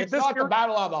 It's not the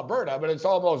Battle of Alberta, but it's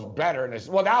almost better.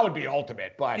 Well, that would be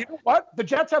ultimate. But you know what? The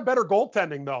Jets have better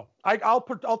goaltending, though.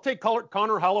 I'll take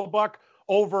Connor Hellebuck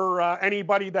over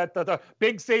anybody. That the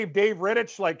big save Dave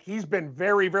Rittich, like he's been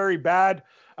very, very bad.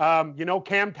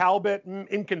 Cam Talbot,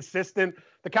 inconsistent.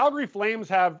 The Calgary Flames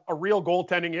have a real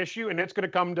goaltending issue, and it's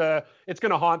going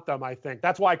to haunt them. I think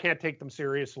that's why I can't take them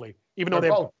seriously, even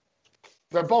though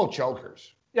they're both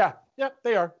chokers. Yeah,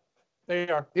 they are. They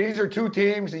are. These are two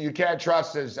teams that you can't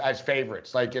trust as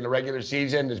favorites, like in the regular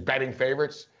season, as betting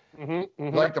favorites.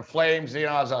 Like the Flames,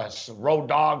 as a road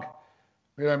dog.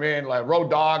 You know what I mean? Like road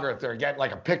dog, or if they're getting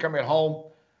like a pick 'em at home.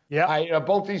 Yeah.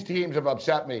 Both these teams have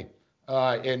upset me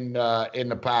in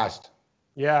the past.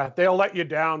 Yeah, they'll let you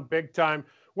down big time.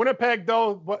 Winnipeg,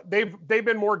 though, they've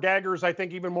been more gaggers, I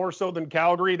think, even more so than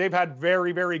Calgary. They've had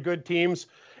very, very good teams,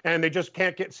 and they just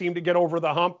can't seem to get over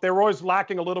the hump. They were always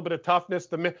lacking a little bit of toughness.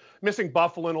 The missing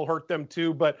Buffalo will hurt them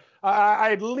too, but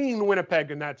I'd lean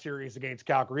Winnipeg in that series against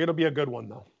Calgary. It'll be a good one,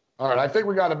 though. All right, I think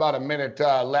we got about a minute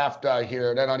left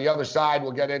here. Then on the other side,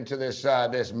 we'll get into this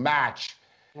match,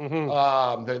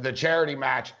 the charity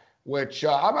match, which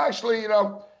I'm actually,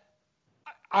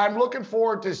 I'm looking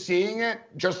forward to seeing it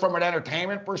just from an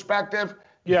entertainment perspective.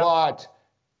 Yeah. But,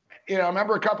 I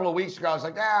remember a couple of weeks ago, I was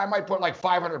like, I might put like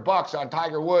 $500 on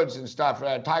Tiger Woods and stuff,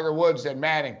 Tiger Woods and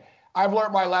Manning. I've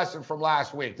learned my lesson from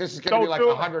last week. This is going to be like a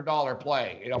 $100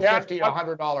 play, $50,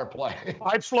 $100 play.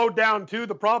 I'd slowed down too.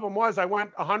 The problem was I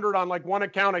went 100 on like one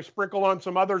account. I sprinkle on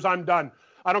some others. I'm done.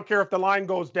 I don't care if the line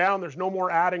goes down. There's no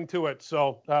more adding to it.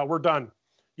 So we're done.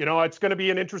 It's going to be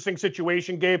an interesting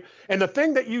situation, Gabe. And the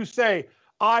thing that you say,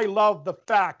 I love the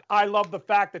fact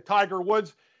that Tiger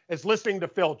Woods is listening to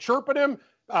Phil chirping him.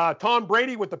 Tom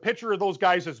Brady with the picture of those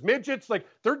guys as midgets. Like,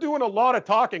 they're doing a lot of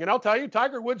talking. And I'll tell you,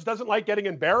 Tiger Woods doesn't like getting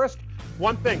embarrassed.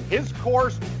 One thing, his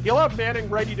course, he'll have Manning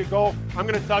ready to go. I'm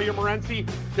going to tell you, Morency,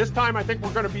 this time I think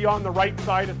we're going to be on the right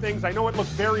side of things. I know it looks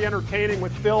very entertaining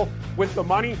with Phil with the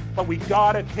money, but we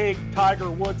got to take Tiger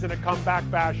Woods in a comeback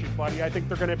fashion, buddy. I think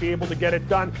they're going to be able to get it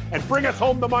done and bring us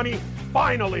home the money,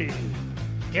 finally.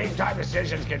 Game Time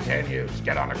Decisions continues.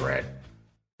 Get on the grid.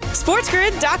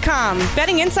 SportsGrid.com.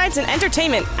 Betting insights and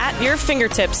entertainment at your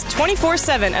fingertips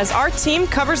 24/7 as our team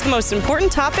covers the most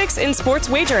important topics in sports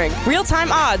wagering.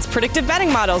 Real-time odds, predictive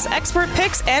betting models, expert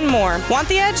picks, and more. Want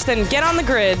the edge? Then get on the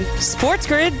grid.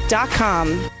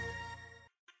 SportsGrid.com.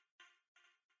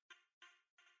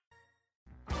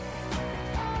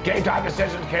 Game Time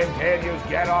Decisions continues.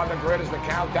 Get on the grid as the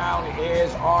countdown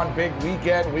is on big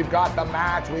weekend. We've got the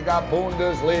match. We've got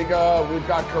Bundesliga. We've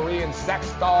got Korean sex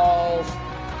dolls.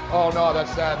 Oh, no,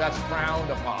 that's frowned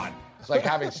upon. It's like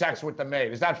having sex with the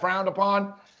maid. Is that frowned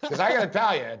upon? Because I got to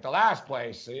tell you, at the last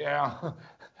place,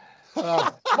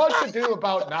 much to do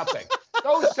about nothing.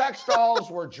 Those sex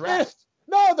dolls were dressed.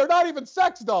 No, they're not even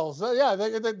sex dolls. The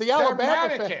Alabama. They're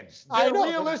mannequins. They're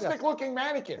realistic-looking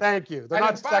mannequins. Thank you. They're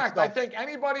not sex dolls. In fact, I think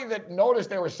anybody that noticed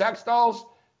they were sex dolls,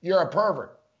 you're a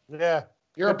pervert. Yeah.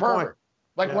 You're a pervert.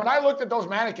 When I looked at those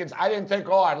mannequins, I didn't think,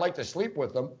 I'd like to sleep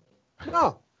with them.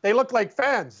 No. They looked like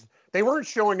fans. They weren't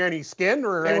showing any skin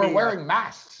or They were wearing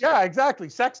masks. Yeah, exactly.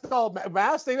 Sex doll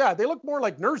masks. They look more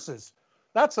like nurses.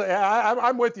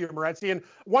 I'm with you, Morency. And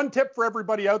one tip for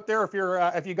everybody out there: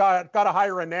 if you got to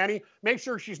hire a nanny, make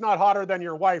sure she's not hotter than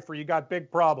your wife, or you got big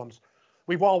problems.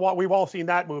 We've all seen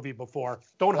that movie before.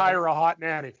 Don't hire a hot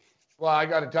nanny. Well, I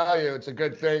got to tell you, it's a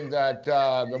good thing that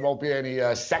there won't be any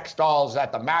sex dolls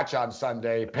at the match on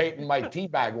Sunday. Peyton might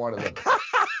teabag one of them.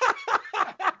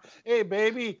 Hey,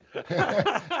 baby.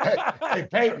 Hey,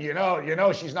 Peyton, you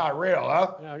know she's not real,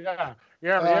 huh? Yeah.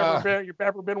 You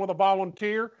ever been with a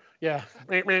volunteer? Yeah.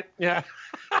 Yeah.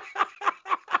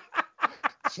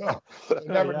 So,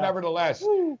 nevertheless,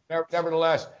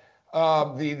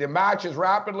 the match is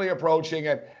rapidly approaching,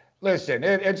 and listen,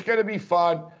 it's going to be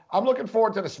fun. I'm looking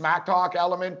forward to the smack talk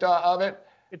element of it.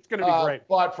 It's going to be great.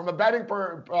 But from a betting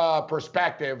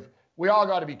perspective, we all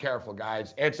got to be careful,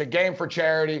 guys. It's a game for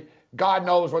charity. God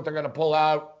knows what they're going to pull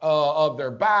out of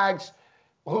their bags.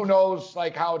 Who knows,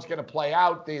 like, how it's going to play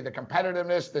out, the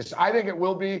competitiveness. I think it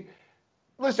will be.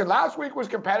 Listen, last week was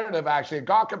competitive, actually. It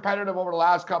got competitive over the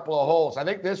last couple of holes. I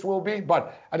think this will be.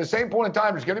 But at the same point in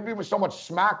time, there's going to be so much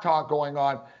smack talk going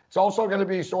on. It's also going to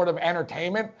be sort of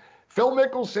entertainment. Phil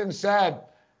Mickelson said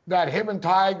that him and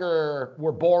Tiger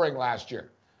were boring last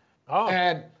year. Oh.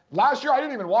 And last year, I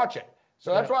didn't even watch it.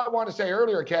 So that's what I wanted to say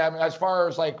earlier, Cam, as far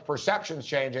as, like, perceptions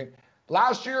changing.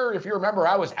 Last year, if you remember,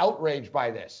 I was outraged by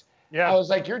this. Yeah. I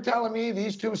was like, you're telling me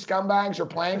these two scumbags are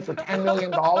playing for $10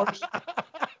 million?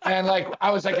 And, like, I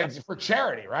was like, it's for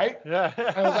charity, right? Yeah.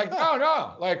 And I was like,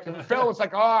 no. Like, Phil was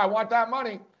like, oh, I want that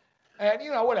money. And,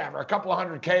 whatever. A couple of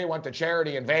 $100K went to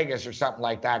charity in Vegas or something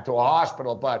like that, to a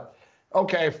hospital. But,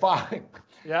 okay, fine.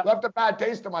 Yeah. Left a bad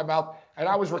taste in my mouth. And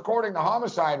I was recording the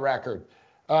homicide record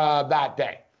that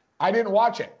day. I didn't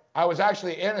watch it. I was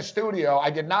actually in a studio. I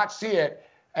did not see it.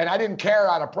 And I didn't care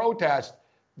out of protest.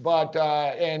 But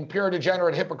in pure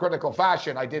degenerate hypocritical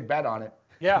fashion, I did bet on it.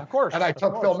 Yeah, of course. And I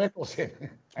took Phil Mickelson.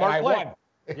 Smart play.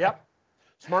 Yep.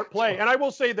 Smart play. And I will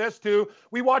say this, too.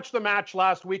 We watched the match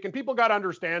last week, and people got to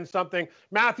understand something.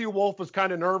 Matthew Wolff was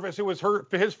kind of nervous. It was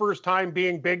his first time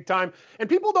being big time. And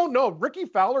people don't know, Ricky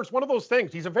Fowler's one of those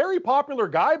things. He's a very popular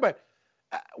guy, but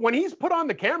when he's put on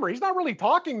the camera, he's not really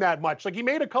talking that much. Like, he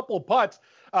made a couple of putts.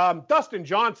 Dustin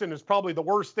Johnson is probably the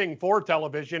worst thing for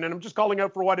television, and I'm just calling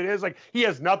out for what it is. Like, he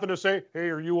has nothing to say. Hey,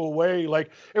 are you away?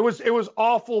 Like, it was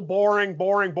awful, boring.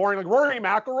 Like, Rory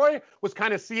McIlroy was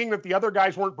kind of seeing that the other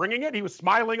guys weren't bringing it. He was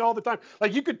smiling all the time.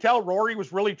 Like, you could tell Rory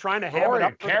was really trying to ham it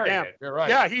up for the camp. You're right.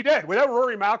 Yeah, he did. Without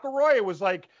Rory McIlroy, it was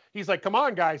like, he's like, come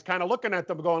on, guys, kind of looking at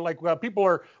them going like, well, people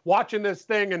are watching this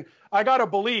thing. And I got to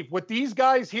believe with these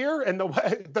guys here and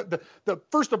the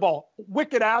first of all,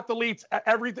 wicked athletes,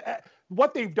 everything,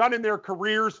 what they've done in their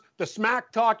careers, the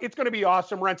smack talk, it's going to be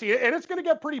awesome, Renzi. And it's going to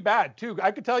get pretty bad, too.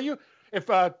 I could tell you, if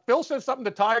Phil says something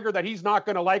to Tiger that he's not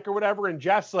going to like or whatever, and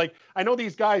Jeff's like, I know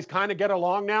these guys kind of get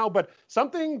along now, but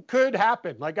something could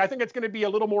happen. Like, I think it's going to be a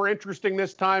little more interesting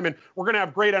this time, and we're going to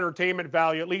have great entertainment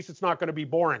value. At least it's not going to be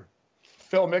boring.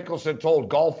 Phil Mickelson told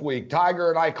Golf Week, Tiger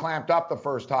and I clamped up the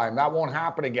first time. That won't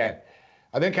happen again.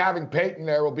 I think having Peyton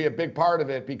there will be a big part of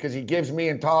it because he gives me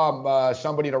and Tom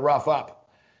somebody to rough up.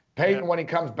 Peyton, when he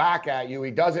comes back at you,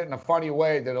 he does it in a funny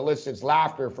way that elicits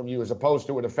laughter from you as opposed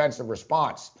to a defensive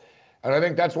response. And I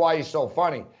think that's why he's so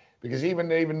funny, because even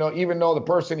though the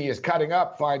person he is cutting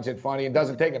up finds it funny and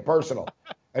doesn't take it personal.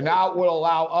 And now it will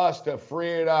allow us to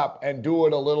free it up and do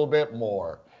it a little bit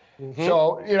more. Mm-hmm.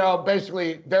 So,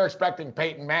 basically, they're expecting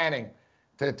Peyton Manning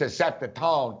to set the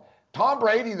tone. Tom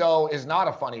Brady, though, is not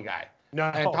a funny guy. No.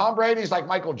 And Tom Brady's like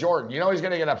Michael Jordan. He's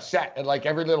going to get upset at, like,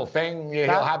 every little thing.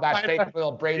 He'll have that fake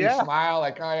little Brady smile,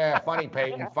 like, oh, yeah, funny,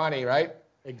 Peyton, funny, right?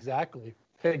 Exactly.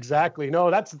 No,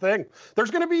 that's the thing.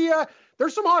 There's going to be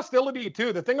there's some hostility,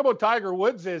 too. The thing about Tiger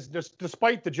Woods is, just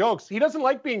despite the jokes, he doesn't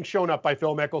like being shown up by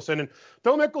Phil Mickelson. And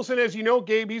Phil Mickelson, as you know,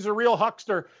 Gabe, he's a real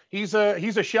huckster. He's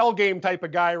a shell game type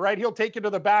of guy, right? He'll take you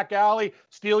to the back alley,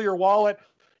 steal your wallet.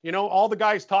 All the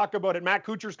guys talk about it. Matt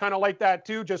Kuchar's kind of like that,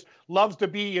 too. Just loves to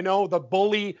be, the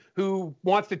bully who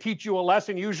wants to teach you a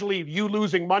lesson. Usually you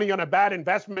losing money on a bad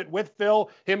investment with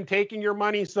Phil, him taking your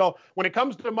money. So when it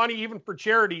comes to money, even for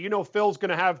charity, Phil's going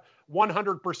to have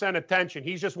 100% attention.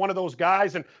 He's just one of those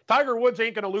guys. And Tiger Woods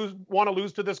ain't going to want to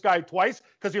lose to this guy twice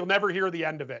because he'll never hear the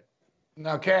end of it.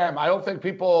 Now, Cam, I don't think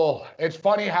it's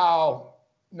funny how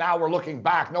now we're looking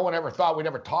back. No one ever thought we'd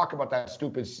ever talk about that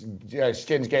stupid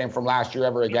skins game from last year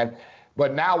ever again.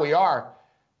 But now we are.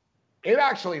 It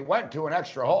actually went to an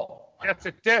extra hole. Yes,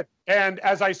 it did. And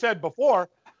as I said before,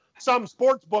 some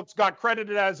sports books got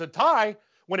credited as a tie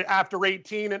after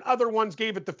 18, and other ones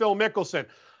gave it to Phil Mickelson.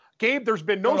 Gabe, there's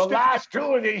been no... the last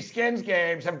two of these skins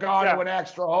games have gone to an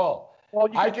extra hole. Well,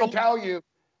 I can tell you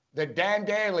that Dan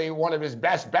Daly, one of his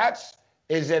best bets,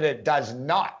 is that it does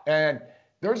not. And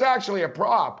there's actually a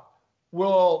prop.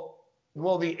 Will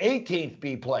the 18th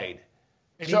be played?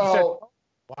 And so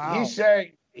he's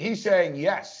saying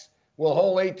yes. Will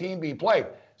hole 18 be played?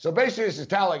 So basically this is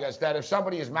telling us that if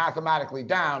somebody is mathematically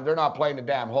down, they're not playing the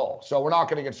damn hole. So we're not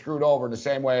going to get screwed over the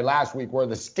same way last week where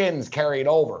the skins carried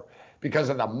over because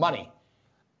of the money.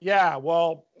 Yeah,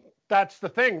 well, that's the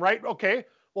thing, right? Okay,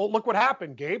 well, look what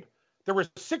happened, Gabe. There were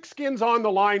 6 skins on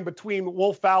the line between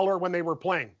Wolf Fowler when they were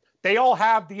playing. They all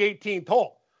have the 18th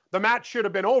hole. The match should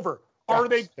have been over. Are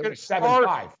they? It was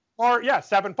 7-5.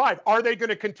 7-5. Are they going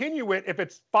to continue it if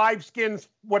it's 5 skins,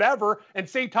 whatever, and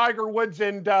say Tiger Woods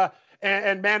and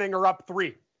Manning are up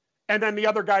 3? And then the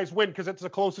other guys win because it's the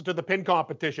closest to the pin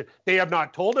competition. They have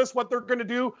not told us what they're going to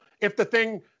do if the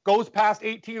thing goes past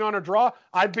 18 on a draw.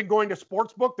 I've been going to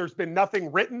Sportsbook. There's been nothing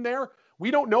written there.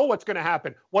 We don't know what's going to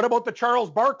happen. What about the Charles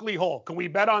Barkley hole? Can we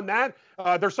bet on that?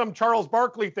 There's some Charles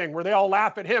Barkley thing where they all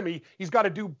laugh at him. He's got to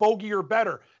do bogey or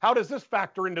better. How does this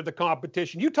factor into the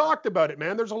competition? You talked about it,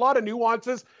 man. There's a lot of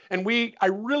nuances, and I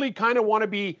really kind of want to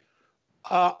be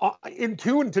in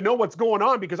tune to know what's going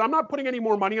on, because I'm not putting any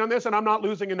more money on this, and I'm not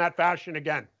losing in that fashion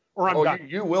again. Or I'm done.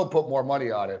 You will put more money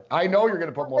on it. I know you're going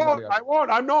to put more money on it. I won't.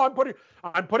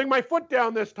 I'm putting my foot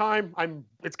down this time.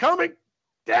 It's coming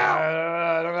down.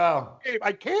 I don't know.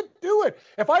 I can't do it.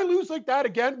 If I lose like that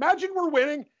again, imagine we're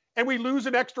winning and we lose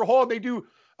an extra hole and they do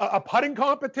a putting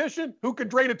competition. Who can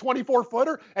drain a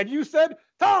 24-footer? And you said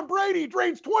Tom Brady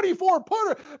drains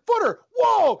 24-footer.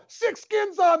 Whoa, 6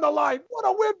 skins on the line. What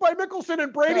a win by Mickelson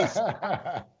and Brady.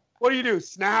 What do?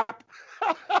 Snap.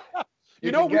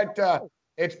 you can get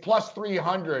it's plus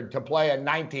 300 to play a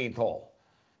 19th hole.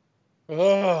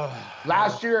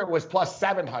 Last year it was plus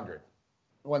 700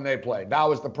 when they played. That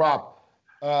was the prop.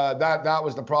 That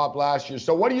was the prop last year.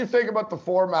 So what do you think about the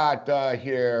format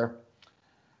here?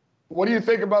 What do you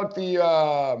think about the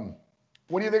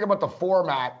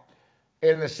format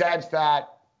in the sense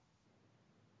that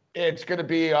it's going to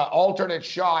be an alternate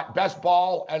shot, best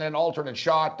ball, and an alternate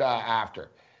shot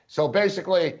after? So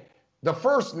basically, the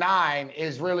first 9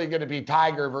 is really going to be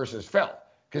Tiger versus Phil,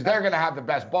 because they're going to have the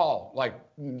best ball,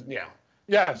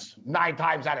 Yes. 9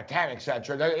 times out of 10,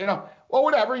 etc. Well,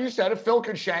 whatever you said, if Phil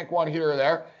could shank one here or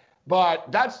there,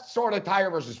 but that's sort of Tiger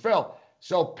versus Phil.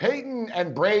 So Peyton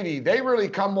and Brady, they really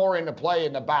come more into play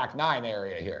in the back 9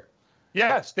 area here.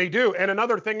 Yes, they do. And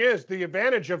another thing is, the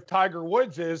advantage of Tiger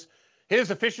Woods is his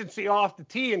efficiency off the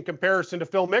tee in comparison to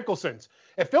Phil Mickelson's.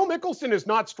 If Phil Mickelson is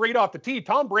not straight off the tee,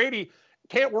 Tom Brady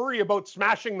can't worry about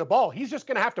smashing the ball. He's just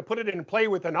going to have to put it in play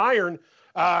with an iron.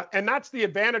 And that's the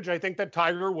advantage, I think, that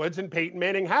Tiger Woods and Peyton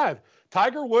Manning have.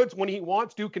 Tiger Woods, when he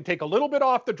wants to, can take a little bit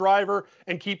off the driver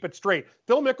and keep it straight.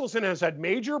 Phil Mickelson has had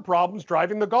major problems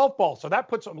driving the golf ball, so that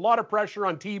puts a lot of pressure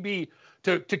on TB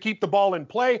to keep the ball in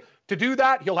play. To do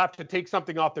that, he'll have to take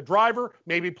something off the driver,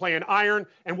 maybe play an iron,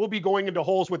 and we'll be going into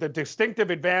holes with a distinctive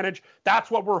advantage.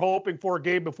 That's what we're hoping for,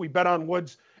 Gabe, if we bet on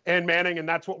Woods and Manning, and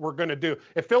that's what we're going to do.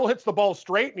 If Phil hits the ball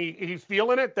straight and he's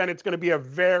feeling it, then it's going to be a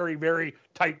very, very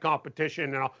tight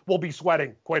competition, and we'll be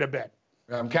sweating quite a bit.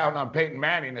 I'm counting on Peyton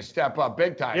Manning to step up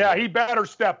big time. Yeah, he better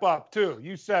step up, too.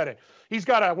 You said it. He's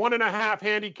got a 1.5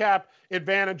 handicap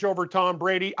advantage over Tom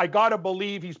Brady. I got to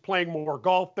believe he's playing more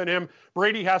golf than him.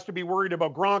 Brady has to be worried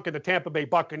about Gronk and the Tampa Bay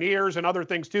Buccaneers and other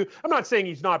things, too. I'm not saying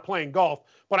he's not playing golf,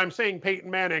 but I'm saying Peyton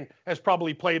Manning has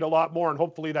probably played a lot more, and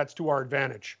hopefully that's to our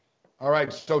advantage. All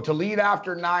right, so to lead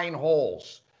after 9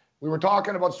 holes, we were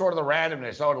talking about sort of the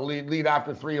randomness. To lead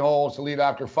after 3 holes, to lead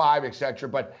after 5, etc.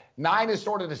 But 9 is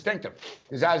sort of distinctive,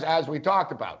 because as we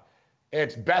talked about,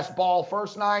 it's best ball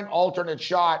first 9, alternate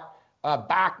shot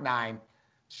back 9.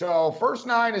 So first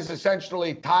 9 is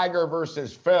essentially Tiger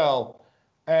versus Phil,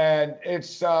 and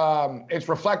it's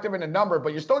reflective in the number,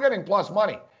 but you're still getting plus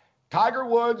money. Tiger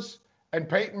Woods and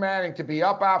Peyton Manning to be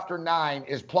up after 9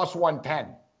 is plus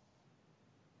 110.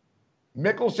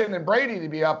 Mickelson and Brady to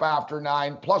be up after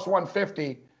 9, plus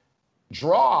 150.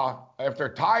 Draw, if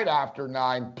they're tied after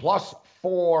 9, plus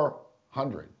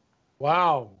 400.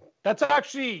 Wow. That's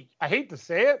actually, I hate to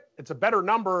say it, it's a better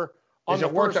number on the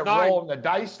first 9. Is it worth rolling the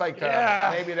dice?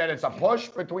 Maybe that it's a push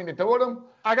between the 2 of them?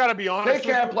 I got to be honest.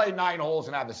 They can't play 9 holes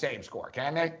and have the same score,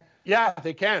 can they? Yeah,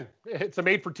 they can. It's a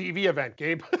made-for-TV event,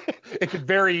 Gabe. It could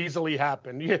very easily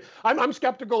happen. I'm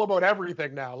skeptical about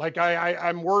everything now.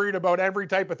 I'm worried about every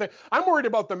type of thing. I'm worried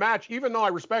about the match, even though I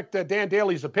respect Dan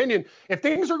Daly's opinion. If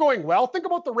things are going well, think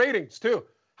about the ratings, too.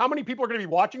 How many people are going to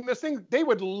be watching this thing? They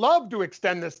would love to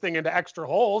extend this thing into extra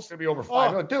holes. It'll be over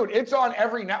 5. Oh. Dude, it's on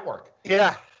every network.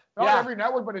 Yeah. Not every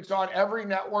network, but it's on every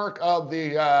network of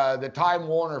the Time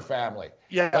Warner family.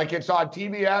 Yeah. Like it's on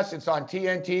TBS, it's on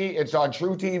TNT, it's on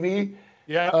True TV.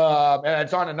 Yeah. And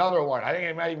it's on another one. I think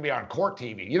it might even be on Court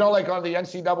TV. Like on the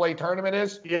NCAA tournament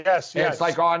is? Yes. It's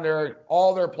like on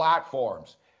all their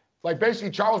platforms. Like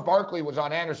basically Charles Barkley was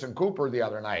on Anderson Cooper the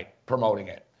other night promoting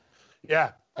it.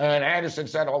 Yeah. And Anderson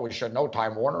said, we should know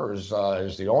Time Warner is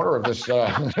the owner of this.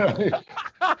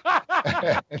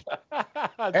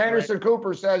 Anderson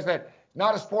Cooper says that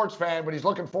not a sports fan, but he's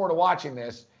looking forward to watching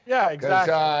this. Yeah,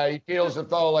 exactly. Because he feels as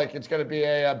though like it's going to be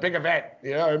a big event.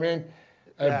 You know what I mean?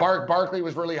 Yeah. Barkley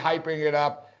was really hyping it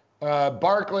up.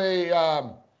 Barkley's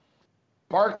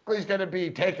going to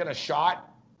be taking a shot,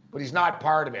 but he's not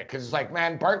part of it because it's like,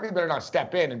 man, Barkley better not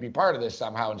step in and be part of this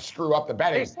somehow and screw up the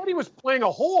betting. They said he was playing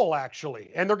a hole,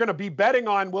 actually, and they're going to be betting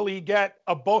on will he get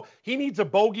he needs a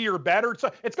bogey or better.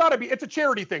 It's got to be. It's a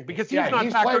charity thing because he's not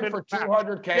playing for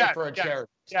 $200K for a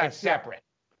charity. It's separate.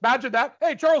 Imagine that.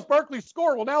 Hey, Charles Barkley's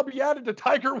score will now be added to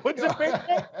Tiger Woods'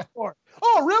 score.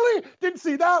 Oh, really? Didn't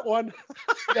see that one.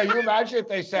 Yeah, you imagine if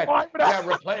they said,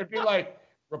 it'd be like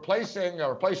replacing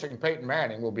Peyton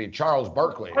Manning will be Charles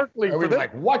Barkley. And we'd be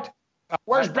like, what?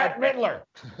 Where's Bette Midler?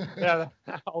 Yeah,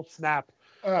 I'll snap.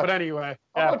 But anyway.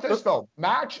 How about this, though?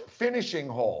 Match finishing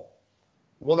hole.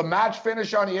 Will the match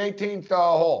finish on the 18th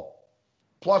hole?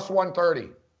 Plus 130.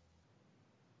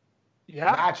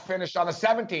 Yeah. Match finish on the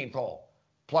 17th hole.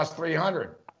 Plus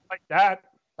 300. Like that.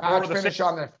 Match finish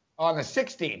on the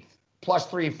 16th. Plus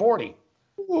 340.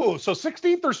 Ooh, so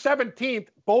 16th or 17th,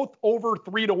 both over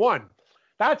 3-1.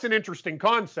 That's an interesting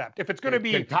concept. If it's going to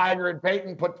be... Can Tiger and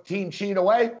Peyton put the team sheet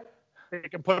away? They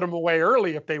can put them away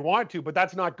early if they want to, but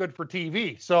that's not good for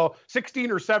TV. So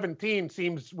 16 or 17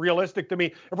 seems realistic to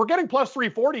me. If we're getting plus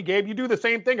 340, Gabe, you do the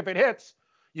same thing if it hits.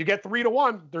 You get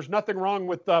 3-1. There's nothing wrong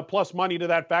with plus money to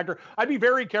that factor. I'd be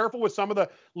very careful with some of the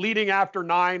leading after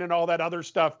 9 and all that other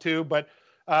stuff too. But,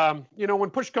 when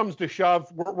push comes to shove,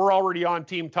 we're already on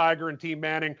Team Tiger and Team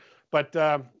Manning. But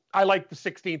I like the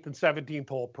 16th and 17th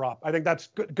hole prop. I think that's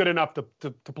good enough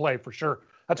to play for sure.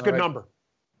 That's a good number.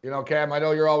 Cam, I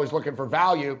know you're always looking for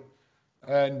value.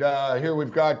 And here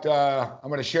we've got, I'm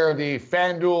going to share the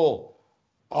FanDuel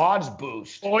odds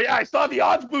boost. Oh, yeah, I saw the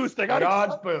odds boost. I got the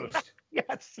odds boost.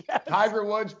 Yes. Tiger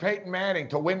Woods, Peyton Manning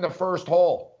to win the first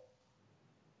hole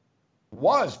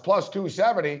was plus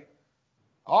 270.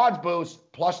 Odds boost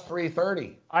plus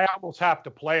 330. I almost have to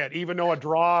play it, even though a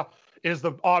draw is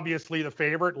obviously the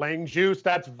favorite. Laying juice,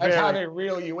 that's how they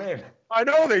reel you in. I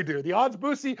know they do. The odds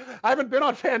boosty. I haven't been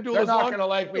on FanDuel. They're not going to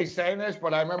like me saying this,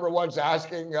 but I remember once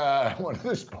asking one of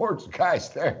the sports guys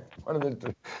there, one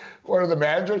of the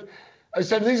managers. I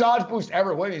said, "Do these odds boosts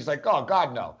ever win?" He's like, "Oh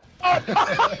God, no."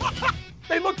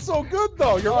 They look so good,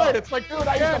 though. You're right. It's like, dude,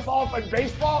 I used to fall for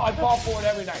baseball. I'd fall for it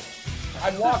every night.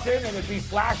 I'd walk in and it'd be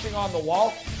flashing on the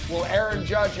wall. Will Aaron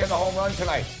Judge hit a home run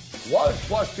tonight? Was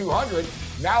plus 200,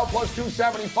 now plus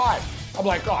 275. I'm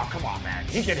like, oh, come on, man.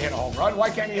 He can hit a home run. Why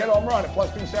can't he hit a home run at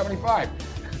plus 275?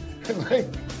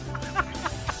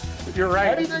 You're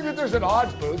right. Anything that there's an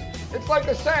odds boost, it's like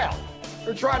a sale.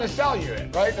 They're trying to sell you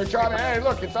it, right? They're trying to, hey,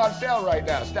 look, it's on sale right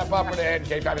now. Step up and ahead.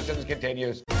 Game time decisions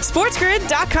continues.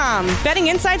 SportsGrid.com. Betting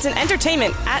insights and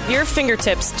entertainment at your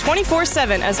fingertips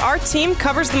 24/7 as our team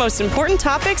covers the most important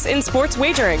topics in sports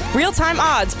wagering. Real-time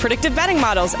odds, predictive betting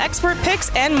models, expert picks,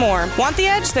 and more. Want the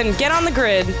edge? Then get on the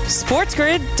grid.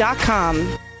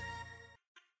 SportsGrid.com.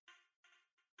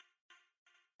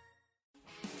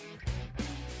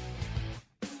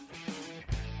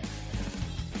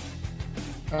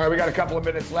 All right, we got a couple of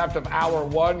minutes left of hour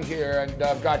one here, and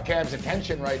I've got Cam's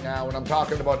attention right now when I'm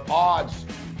talking about odds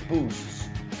boosts.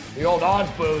 The old odds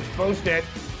boost. Boost it.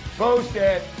 Boost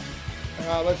it.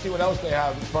 Let's see what else they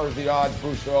have as far as the odds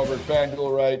boosts are over at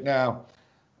FanDuel right now.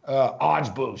 Odds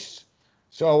boosts.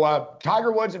 So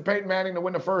Tiger Woods and Peyton Manning to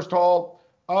win the first hole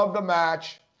of the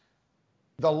match.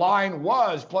 The line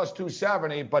was plus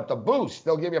 270, but the boost,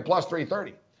 they'll give you plus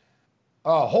 330.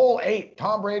 Hole 8,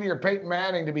 Tom Brady or Peyton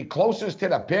Manning to be closest to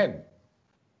the pin.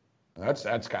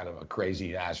 That's kind of a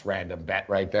crazy-ass random bet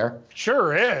right there.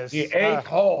 Sure is. The 8th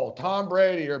hole, Tom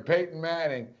Brady or Peyton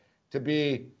Manning to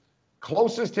be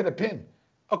closest to the pin.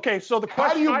 Okay, so the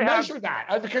question how do you measure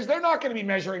that? Because they're not going to be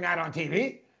measuring that on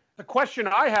TV. The question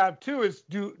I have, too, is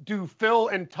do Phil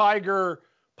and Tiger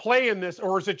play in this,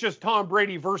 or is it just Tom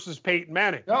Brady versus Peyton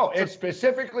Manning? No, it's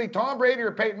specifically Tom Brady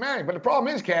or Peyton Manning. But the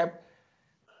problem is, Cam,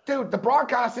 dude, the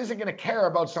broadcast isn't going to care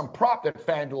about some prop that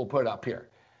FanDuel put up here.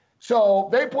 So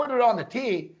they put it on the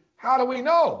tee. How do we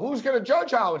know? Who's going to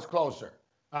judge how it's closer?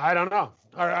 I don't know.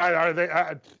 Are they?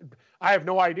 I have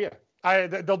no idea.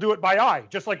 They'll do it by eye,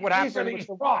 just like what happened. These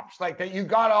props, like that, you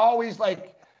got to always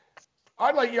like.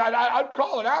 I'd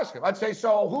call and ask him. I'd say,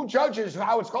 so who judges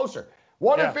how it's closer?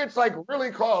 What if it's like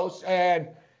really close and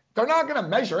they're not going to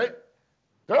measure it?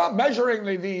 They're not measuring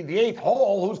the 8th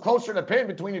hole, who's closer to pin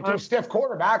between the two stiff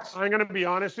quarterbacks. I'm going to be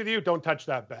honest with you. Don't touch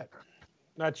that bet.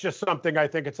 That's just something I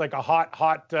think it's like a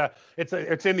hot.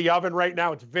 It's in the oven right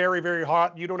now. It's very, very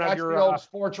hot. You don't have your old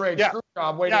sports trade screw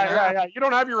job waiting. Yeah. You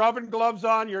don't have your oven gloves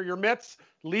on, your mitts.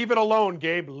 Leave it alone,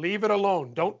 Gabe. Leave it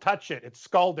alone. Don't touch it. It's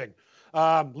scalding.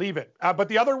 leave it. But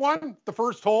the other one, the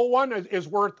first hole one, is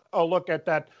worth a look at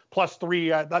that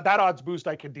 +3. That odds boost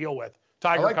I could deal with.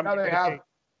 Tiger I like coming how they have.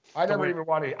 I never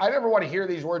want to hear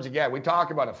these words again. We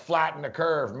talk about it, flatten the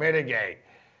curve, mitigate,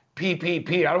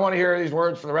 PPP. I don't want to hear these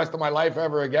words for the rest of my life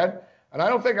ever again. And I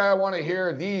don't think I want to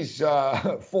hear these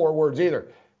 4 words either.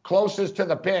 Closest to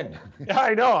the pin. Yeah,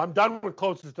 I know. I'm done with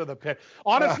closest to the pin.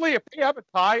 Honestly, if they have a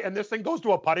tie and this thing goes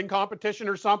to a putting competition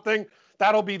or something,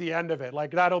 that'll be the end of it.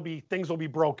 Like, things will be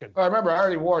broken. I remember, I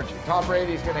already warned you. Tom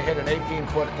Brady's going to hit an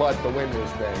 18-foot putt to win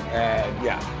this thing. And,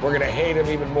 yeah, we're going to hate him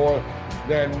even more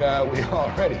than we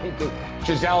already do.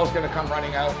 Giselle's going to come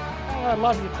running out. Oh, I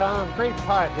love you, Tom. Great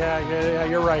putt. Yeah,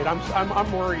 you're right.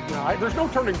 I'm worried now. There's no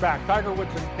turning back. Tiger Woods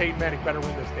and Peyton Manning better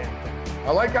win this damn thing. I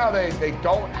like how they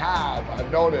don't have,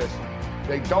 I've noticed,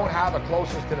 they don't have a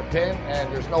closest to the pin,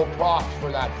 and there's no props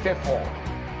for that 5th hole.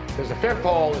 Because the 5th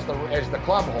hole is the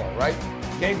club hole, right?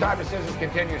 Game Time Decisions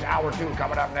continues. Hour 2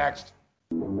 coming up next.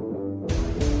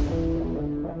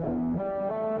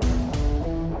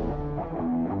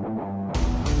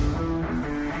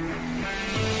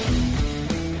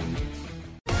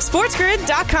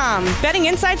 SportsGrid.com. Betting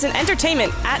insights and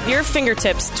entertainment at your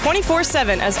fingertips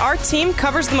 24/7 as our team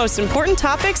covers the most important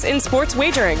topics in sports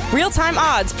wagering. Real-time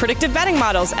odds, predictive betting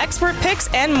models, expert picks,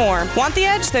 and more. Want the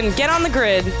edge? Then get on the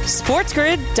grid.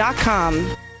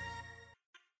 SportsGrid.com.